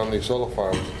everything on these solar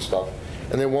farms and stuff,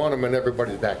 and they want them in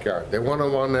everybody's backyard. They want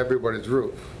them on everybody's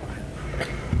roof.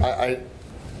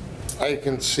 I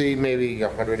can see maybe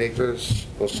 100 acres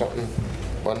or something,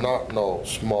 but not no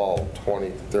small 20,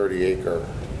 30 acre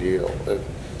deal. If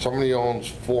somebody owns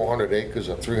 400 acres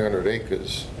or 300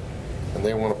 acres, and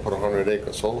they want to put a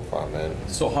 100-acre solar farm in,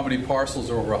 so how many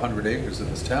parcels are over 100 acres in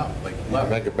this town? Like I 11?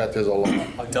 make a bet there's a lot.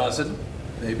 A dozen,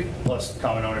 maybe? Plus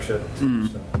common ownership. So.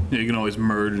 Yeah, you can always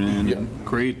merge in Yeah. and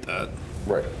create that.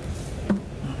 Right.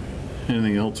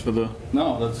 Anything else for the,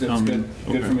 No, that's good. It's good.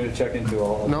 Good Okay. for me to check into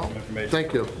all No, the information.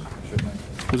 thank you. Sure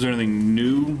thing. is there anything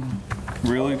new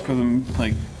really for them,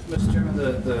 like, Mr. Chairman,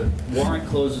 the warrant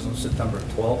closes on September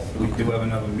 12th. We do have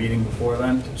another meeting before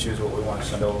then to choose what we want to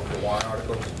send over for warrant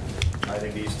articles. I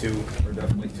think these two are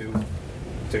definitely two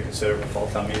to consider for fall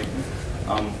town meeting.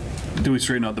 do we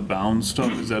straighten out the bounds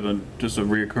stuff? Is that just a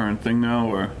reoccurring thing now,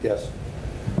 or? Yes.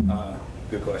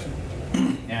 Good question.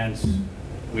 And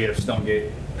we have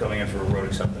Stonegate coming in for a road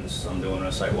acceptance. I'm doing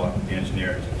a site walk with the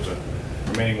engineer. The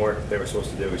remaining work they were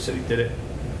supposed to do, he said he did it.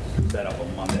 That up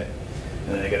on Monday.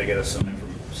 And then they got to get us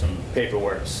some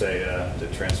paperwork to say to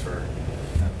transfer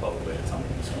publicly to Tony.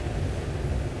 So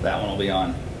that one will be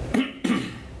on.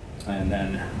 And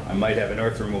then I might have an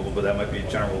earth removal, but that might be a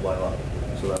general bylaw.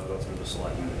 So that'll go through the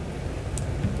selectmen.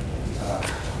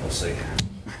 We'll see.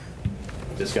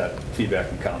 Just got feedback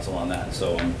from council on that,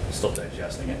 so I'm still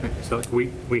digesting it. So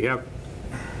we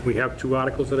have 2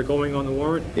 articles that are going on the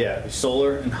warrant? Yeah,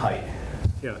 solar and height.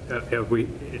 Yeah, have we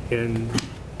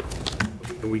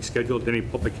scheduled any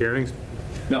public hearings?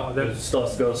 No, it still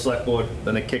has to go to the select board,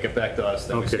 then they kick it back to us,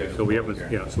 then we Okay, schedule. so we the haven't, public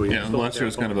hearing. yeah, so we. Yeah, last year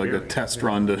was kind of like a test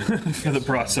run to, for the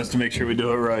process to make sure we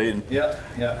do it right. And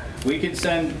Yeah. We can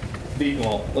send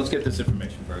well, let's get this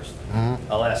information first.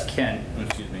 I'll ask Ken,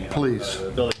 excuse me. Please.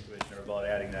 The building commissioner about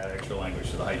adding that extra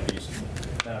language to the height piece.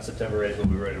 Then on September 8th, we'll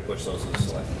be ready to push those to the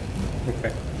select.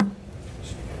 Okay.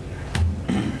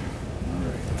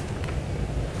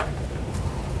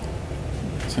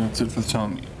 so that's it for the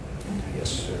town meeting. Yes,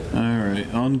 sir. All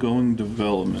right, ongoing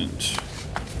development.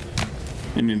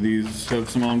 Any of these have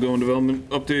some ongoing development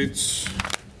updates?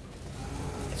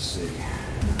 Let's see.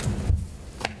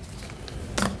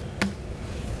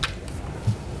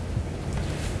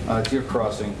 Deer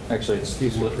Crossing, actually, it's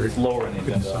lower in the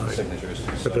agenda on the signatures.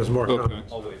 But there's more Okay. comments.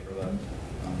 I'll wait for that.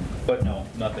 But no,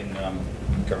 nothing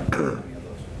current on any of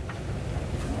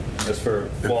those. As for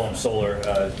Wallem Solar,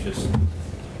 just,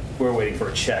 we're waiting for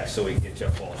a check so we can get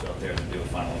Jeff Walsh out there to do a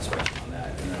final inspection on that,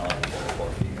 and then I'll have a full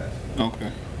report for you guys.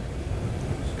 Okay.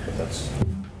 But that's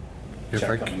If I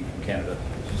check c- coming from Canada,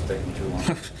 it's just taking too long.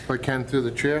 If I can through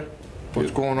the chair,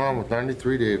 what's going on with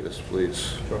 93 Davis,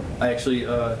 please? I actually,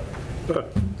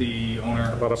 the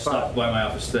owner About a stopped by my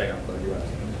office today. I'm glad you asked.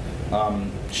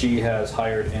 She has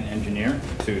hired an engineer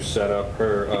to set up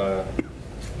her,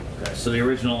 okay, so the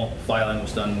original filing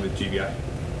was done with GBI.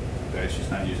 Okay, she's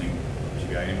not using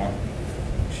GBI anymore.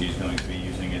 She's going to be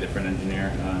using a different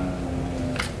engineer,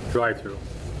 Drive-through.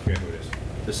 I forget who it is,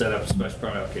 to set up a special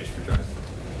permit application for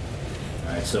drive-through.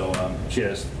 All right, so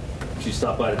she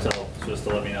stopped by to tell, just to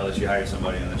let me know that she hired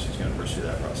somebody, and then she's gonna pursue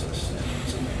that process.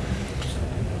 So,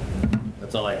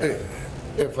 that's all I have.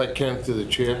 If I can through the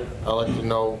chair, I'd like to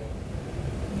know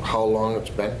how long it's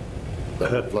been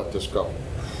that we've let this go.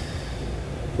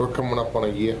 We're coming up on a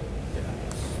year. Yeah,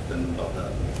 it's been about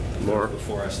that. More.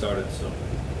 Before I started, so.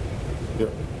 Yep.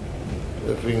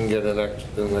 If we can get an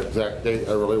exact date,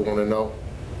 I really want to know.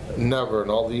 Never in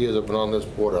all the years I've been on this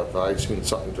board have I seen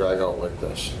something drag out like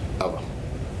this, ever.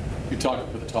 You're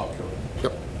talking for the top coat.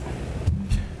 Yep.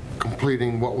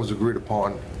 Completing what was agreed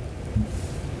upon.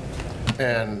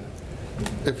 And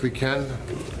if we can,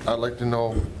 I'd like to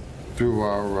know through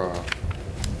our,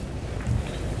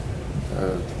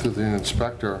 through the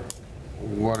inspector,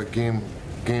 what a game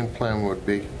plan would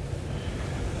be.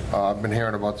 I've been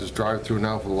hearing about this drive-through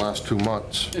now for the last 2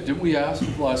 months. Yeah, didn't we ask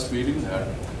at the last meeting that,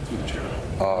 through the chair,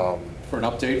 for an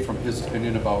update from his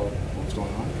opinion about what's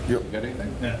going on? Yep. Did you get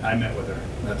anything? Yeah, I met with her.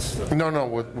 That's the, No, No,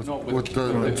 with the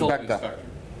building inspector,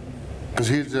 because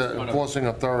he's the enforcing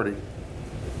authority.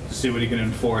 to see what he can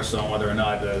enforce on whether or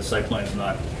not the site plan's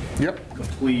not Yep.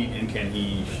 complete and can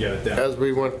he shut it down. As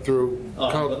we went through,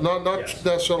 not Yes.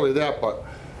 necessarily that, but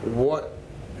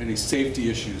Any safety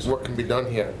issues? what can be done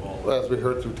here, as we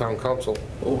heard through town council,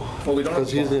 Well, we don't have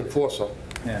because he's the a bond. enforcer.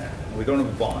 Yeah, we don't have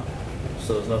a bond,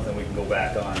 so there's nothing we can go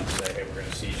back on and say, hey, we're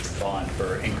gonna seize your bond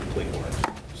for incomplete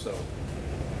work. So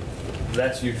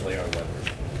that's usually our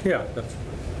leverage, Yeah, that's,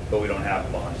 but we don't have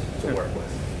a bond to work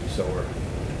with. So we're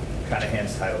kind of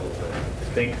hands tied a little bit.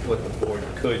 I think what the board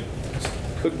could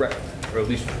recommend, or at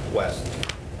least request,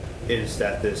 is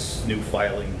that this new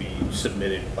filing be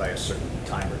submitted by a certain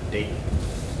time or date.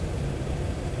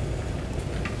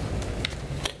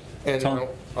 And Tom?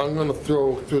 I'm gonna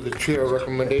throw through the chair a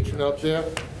recommendation out there.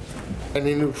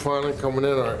 Any new filing coming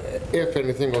in, or if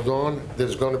anything goes on,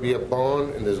 there's gonna be a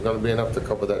bond, and there's gonna be enough to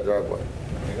cover that driveway.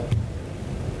 There you go.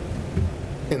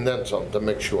 And then some, to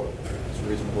make sure. It's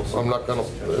reasonable. I'm not gonna,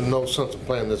 no sense of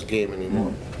playing this game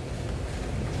anymore.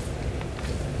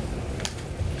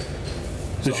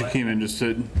 So she came in, just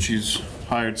said she's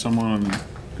hired someone and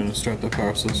gonna start the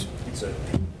process. It's a,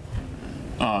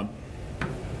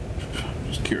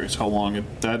 Just curious how long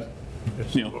that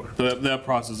that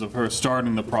process of her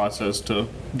starting the process to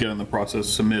getting the process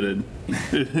submitted,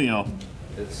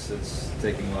 it's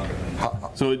taking longer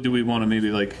than. So do we want to maybe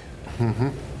like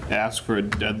ask for a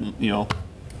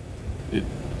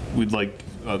we'd like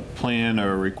a plan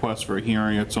or a request for a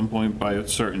hearing at some point by a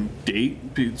certain date,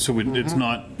 so it's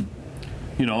not,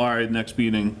 you know, all right, next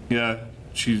meeting, yeah,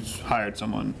 she's hired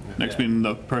someone. Next Yeah. meeting,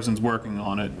 the person's working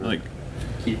on it, like,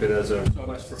 Keep it as a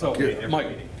request for So, update every Mike,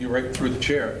 meeting. you're right through the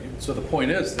chair. So the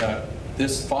point is that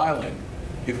this filing,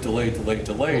 if delayed,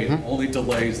 only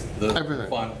delays the Everything.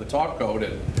 the top coat,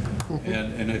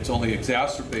 and it only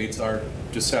exacerbates our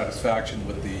dissatisfaction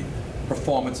with the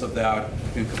performance of that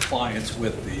in compliance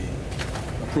with the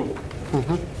approval.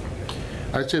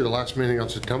 I'd say the last meeting of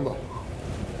September.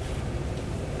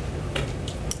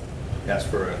 Ask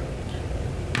for a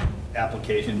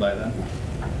application by then.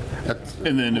 That's-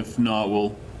 and then if not,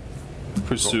 we'll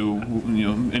pursue, you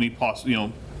know, any you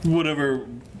know, whatever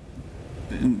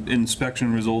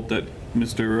inspection result that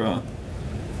Mr.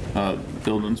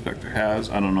 Building Inspector has,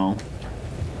 I don't know.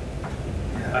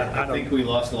 I think we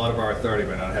lost a lot of our authority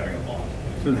by not having a bond.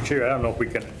 Through the chair, I don't know if we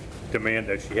can demand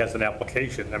that she has an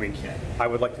application. I mean, I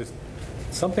would like to,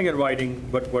 something in writing,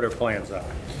 what her plans are.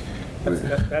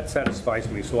 That satisfies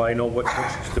me, so I know what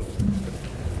she's doing.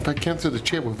 If I can through the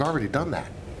chair, we've already done that.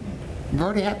 We've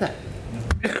already had that.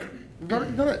 We've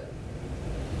already done it.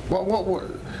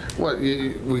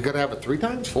 We gotta have it 3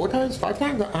 times, 4 times, 5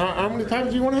 times? How many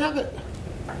times do you wanna have it?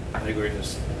 I think we're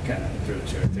just kind of through the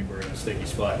chair. I think we're in a sticky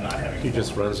spot not having. He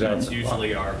just runs out. That's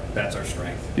usually that's our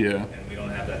strength. Yeah. And we don't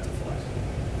have that to flex.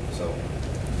 So,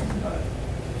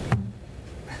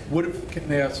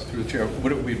 Can I ask through the chair,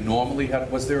 would it we normally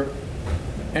had, was there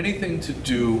anything to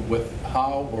do with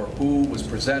how or who was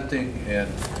presenting and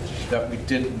that we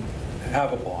didn't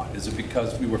have a bond? Is it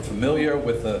because we were familiar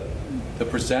with the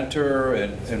presenter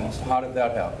and how did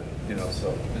that happen? You know,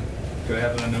 so. could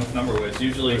happen a number of ways.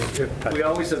 Usually, we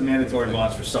always have mandatory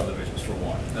bonds for subdivisions for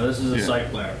one. Now, this is a Yeah.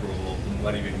 site plan approval, it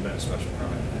might have even been a special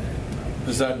permit.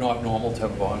 Is that not normal to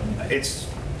have a bond? I It's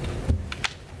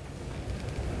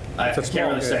a can't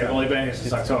really small- say, I've only been here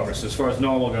since October, so as far as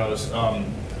normal goes,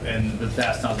 in the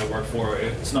past towns I worked for,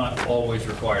 it's not always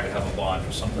required to have a bond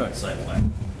for something like site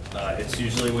plan. It's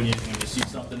usually when you see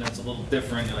something that's a little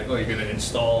different, you're like, oh, you're gonna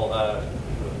install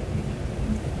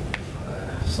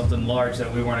something large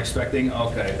that we weren't expecting,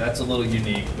 okay, that's a little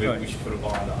unique, maybe we should put a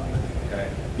bond on it, okay?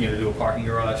 You know, do a parking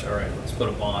garage, all right, let's put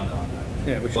a bond on that.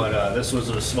 Yeah, we should. But this was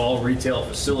a small retail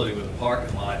facility with a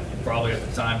parking lot, you probably at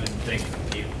the time didn't think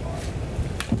you needed a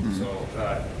bond. So,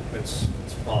 it's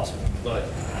possible, but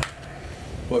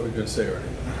What were we going to say already?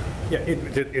 Yeah,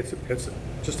 it's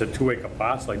just a 2-acre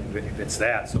parcel, like, if it's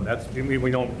that, so that's, I mean, we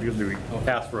don't usually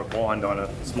ask for a bond on a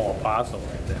small parcel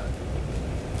like that.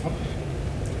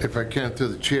 If I can through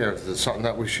the chair, if there's something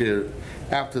that we should,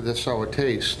 after this sour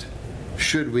taste,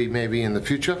 should we maybe in the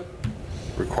future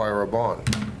require a bond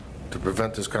to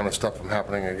prevent this kind of stuff from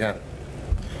happening again?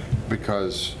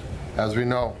 Because, as we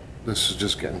know, this is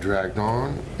just getting dragged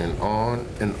on and on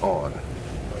and on.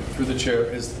 Through the chair,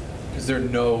 is there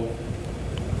no,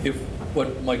 if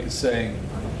what Mike is saying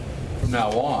from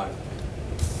now on,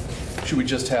 should we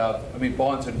just have, I mean,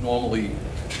 bonds are normally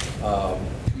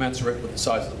commensurate with the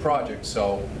size of the project,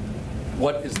 so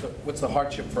what's the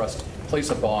hardship for us to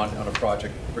place a bond on a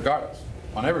project regardless,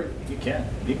 on everything? you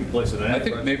can place it in. I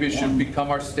think maybe it should become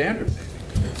our standard.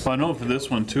 Well, I know for this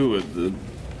one too,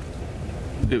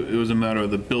 it was a matter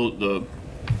of the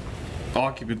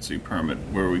occupancy permit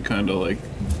where we kind of like,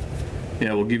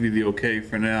 yeah, we'll give you the okay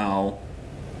for now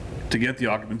to get the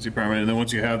occupancy permit, and then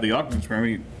once you have the occupancy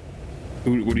permit,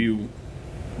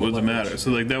 what does it matter? So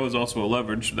like that was also a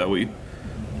leverage that we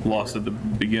lost at the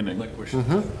beginning. Relinquish.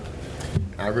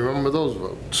 I remember those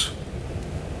votes.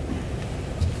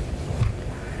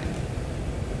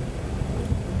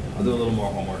 I'll do a little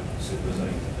more homework, see if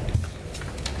there's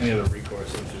any other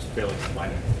recourse, it's just fairly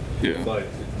minor. Yeah. But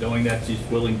knowing that she's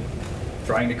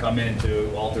trying to come in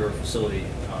to alter a facility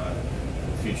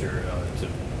in the future, to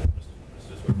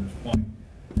Mr. Swiffer's point,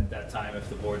 at that time, if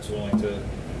the board's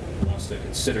wants to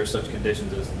consider such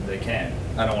conditions as they can.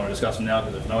 I don't want to discuss them now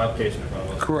because there's no application in front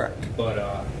of us. Correct. But,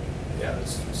 yeah,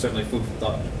 it's certainly food for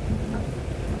thought.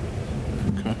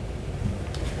 Okay.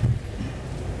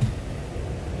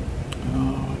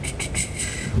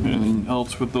 Anything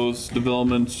else with those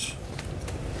developments?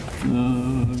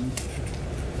 No,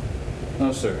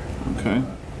 sir. Okay.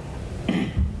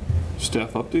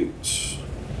 Staff updates?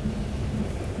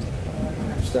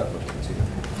 Staff updates here.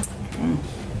 Okay.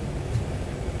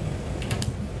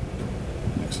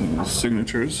 Next thing is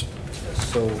signatures.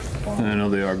 So, And I know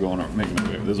they are going up, making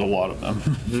their way. There's a lot of them.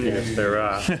 Yes, there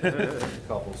are. a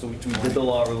couple. So we did the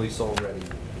law release already.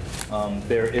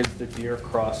 There is the Deer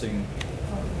Crossing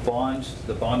bond.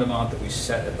 The bond amount that we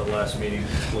set at the last meeting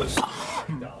was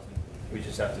 $3,000. We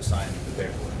just have to sign the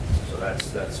paperwork. So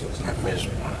that's what's in the place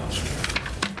right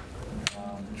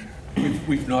now.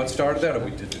 We've not started that, or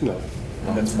we did? No.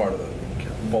 That's part of the.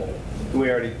 We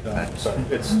already, sorry,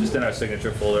 it's just in our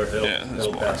signature folder. Yeah, that's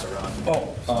It'll more. pass around.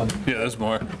 Yeah, there's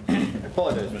more. I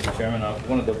apologize, Mr. Chairman.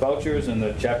 One of the vouchers in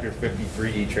the Chapter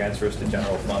 53E transfers to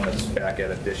general fund that's back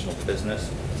at additional business,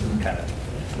 kind of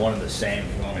one and the same.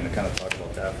 If you want me to kind of talk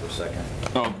about that for a second.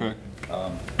 Oh, okay.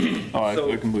 I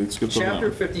completely skipped over Chapter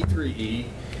that. 53E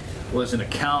was an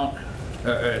account,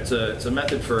 it's a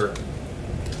method for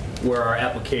where our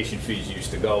application fees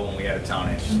used to go when we had a town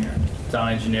engineer. Town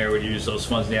engineer would use those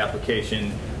funds in the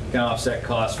application, kind of offset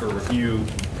costs for review,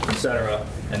 et cetera.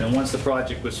 And then once the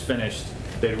project was finished,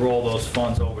 they'd roll those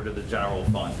funds over to the general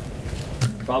fund.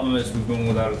 Problem is, we've been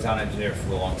without a town engineer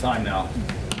for a long time now,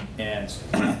 and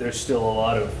there's still a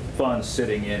lot of funds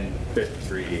sitting in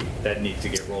 53E that need to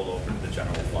get rolled over to the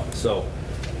general fund. So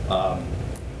our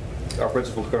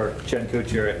principal clerk, Chen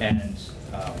Kuchar, and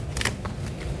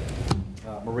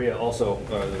Maria also,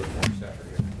 the former staffer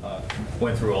here,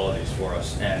 went through all of these for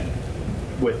us, and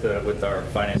with our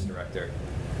finance director,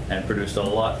 and produced a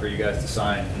lot for you guys to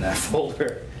sign in that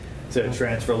folder to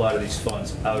transfer a lot of these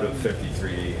funds out of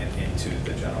 53E and into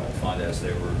the general fund as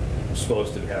they were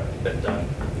supposed to have been done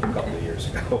a couple of years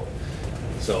ago.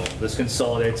 So this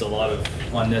consolidates a lot of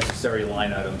unnecessary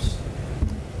line items.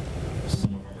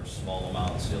 Some of them are small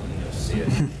amounts, you'll see it.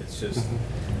 It's just,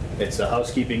 it's a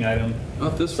housekeeping item,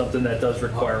 something that does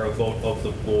require a vote of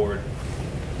the board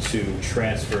to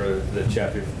transfer the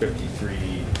Chapter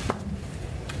 53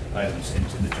 items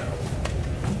into the general fund.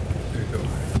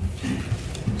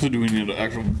 So do we need an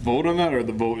actual vote on that, or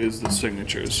the vote is the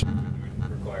signatures?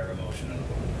 Require a motion and a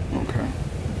vote. Okay.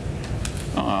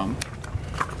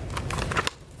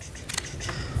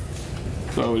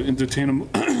 So I would entertain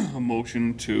a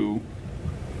motion to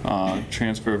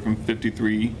transfer from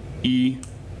 53E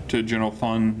to general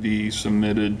fund the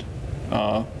submitted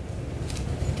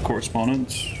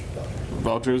correspondence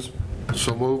vouchers.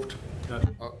 So moved.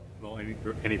 Well,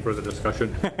 any further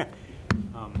discussion?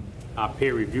 Our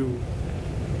peer review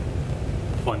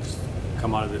funds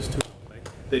come out of this too, right?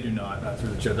 They do not through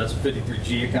the chair. That's a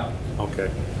 53G account. Okay,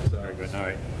 very good, all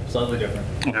right. Slightly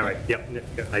different. All right, yep,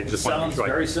 I just wanted to Sounds try.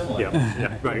 very similar.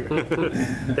 Yeah, right.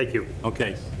 Thank you,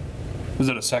 okay. Is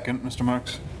that a second, Mr.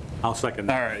 Marks? I'll second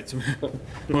All that. right.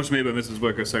 Motion made by Mrs.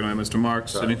 Wicker, second by Mr.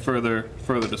 Marks. Any further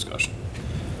discussion?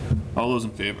 All those in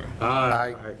favor?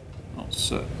 Aye. All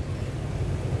set.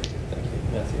 Thank you,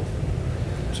 Matthew.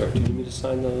 Sorry, do you need me to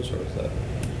sign those, or is that?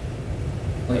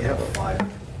 Well, you have 5.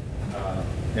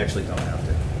 You actually don't have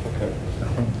to. Okay.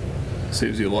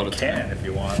 Saves you a lot of time. Can if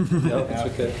you want. No, it's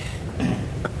okay.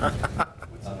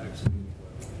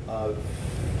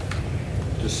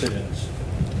 Decisions,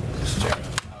 Mr. Chairman.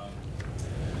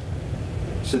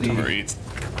 So Number the 8.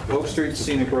 Oak Street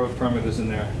Scenic Road permit is in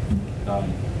there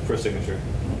for signature.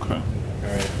 Okay. All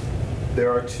right.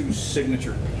 There are 2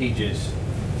 signature pages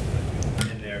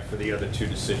in there for the other 2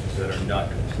 decisions that are not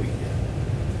complete yet.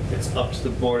 It's up to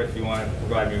the board if you want to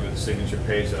provide me with a signature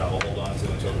page that I will hold on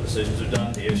to until the decisions are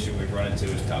done. The issue we've run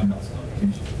into is town council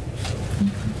notification. So,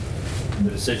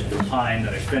 the decision for Pine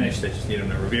that I finished, I just need them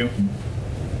to review.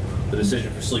 The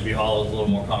decision for Sleepy Hollow is a little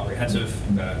more comprehensive.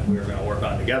 We were going to work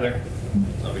on together.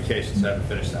 Notifications haven't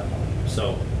finished that one.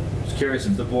 So I was curious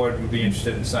if the board would be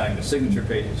interested in signing the signature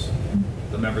pages,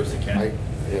 the members that can.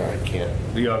 Yeah, I can't.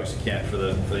 We obviously can't for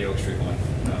the Oak Street one,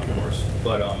 of course.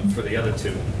 But for the other 2,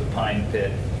 the Pine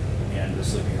Pit and the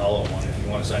Sleepy Hollow one, if you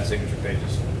want to sign signature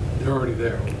pages. They're already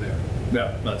there, over there.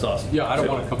 Yeah, that's awesome. Yeah, I don't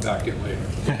want to come back in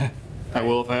later. I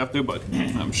will if I have to, but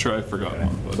I'm sure I forgot Okay.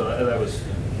 one. So But that was,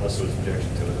 unless there was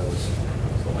objection to it, that was,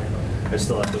 I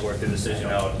still have to work the decision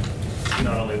out,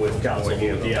 not only with council, but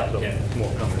with the applicant.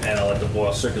 And I'll let the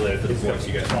board circulate it to the board so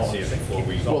you guys can see it before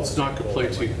we. Well, it's not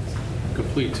complete till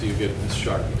you get this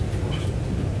sharp.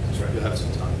 That's right. You have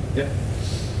some time. Yeah.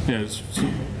 yeah, just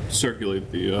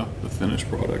circulate the finished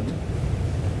product.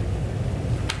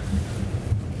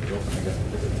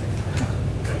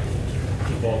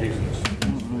 All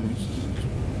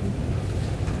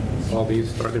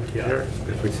these are here,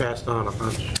 because we passed on a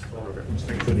bunch.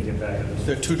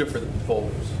 They're 2 different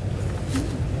folders.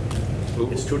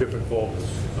 It's 2 different folders,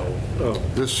 so.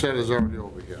 This set is already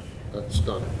over here. That's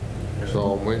done.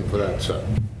 So I'm waiting for that set.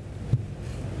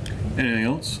 Anything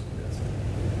else?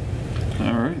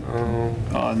 All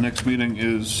right. Next meeting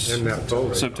is And that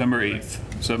folder. September 8th,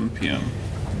 7 PM.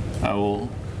 I will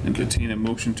entertain a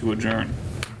motion to adjourn.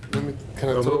 Can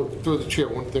I throw the chair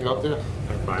one thing out there?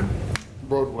 Fine.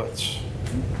 Road widths,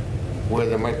 where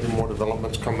there might be more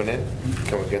developments coming in.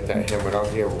 Can we get that hammered out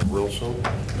here real soon?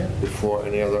 Before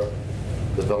any other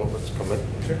developments come in?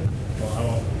 Sure. Well, I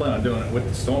don't plan on doing it with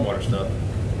the stormwater stuff.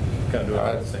 kind of do it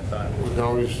at the same time. We can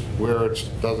always, where it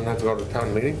doesn't have to go to the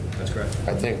town meeting, That's correct.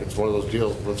 I think it's one of those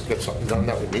deals, let's get something done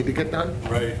that we need to get done.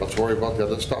 Right. Let's worry about the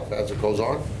other stuff as it goes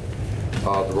on.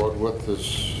 The road width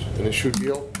is an issue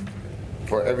deal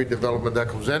for every development that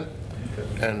comes in,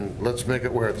 and let's make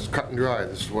it where it's cut and dry.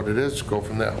 This is what it is, go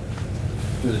from there.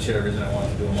 Through the chair, reason I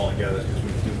wanted to do them all together is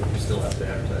because we still have to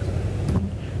advertise it.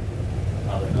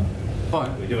 Oddly enough.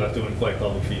 Fine. We do have to invite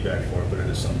public feedback for it, but it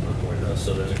is something the board does,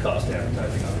 so there's a cost to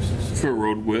advertising, obviously. For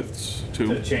road widths, To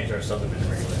too? change our subdivision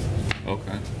regulations.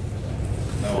 Okay.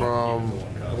 No,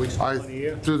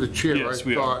 Through the chair, I Yes,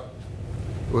 we are. thought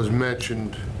it was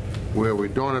mentioned where we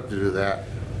don't have to do that.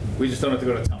 we just don't have to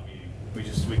go to town meeting. We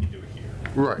can do it here.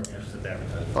 Right. Yeah, just have to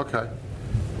advertise it. Okay.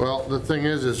 Well, the thing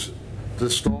is the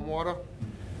stormwater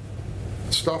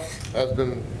stuff has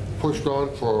been pushed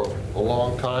on for a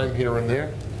long time here and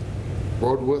there.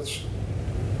 Road widths,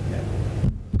 Yeah.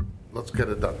 let's get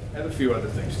it done. I have a few other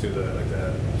things too that I'd like to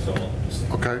add, so I'll just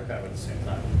Okay. have it at the same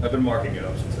time. I've been marking it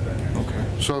up since I've been here. Okay.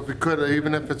 So if we could,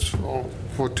 even if it's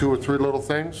for 2 or 3 little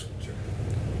things, Sure.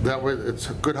 that way it's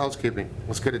good housekeeping.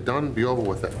 Let's get it done, be over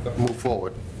with it, move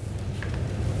forward.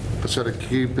 Instead of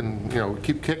keep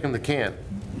kicking the can.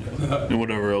 And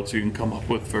whatever else you can come up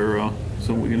with for,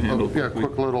 so we can handle. Yeah,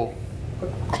 quick little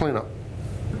cleanup.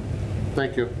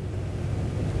 Thank you.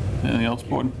 Anything else,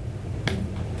 board?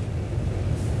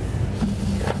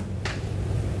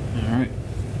 All right.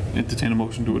 Entertain a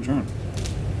motion to adjourn.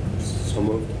 So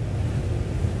moved.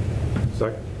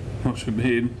 Second. Motion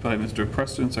made by Mr.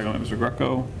 Preston, second by Mr.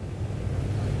 Greco.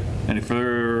 Any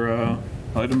further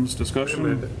items,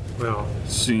 discussion? Well,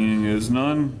 Seeing as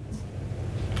none,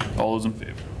 all those in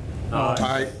favor?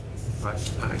 Aye. I,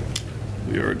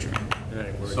 We are adjourned.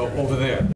 I, So over there.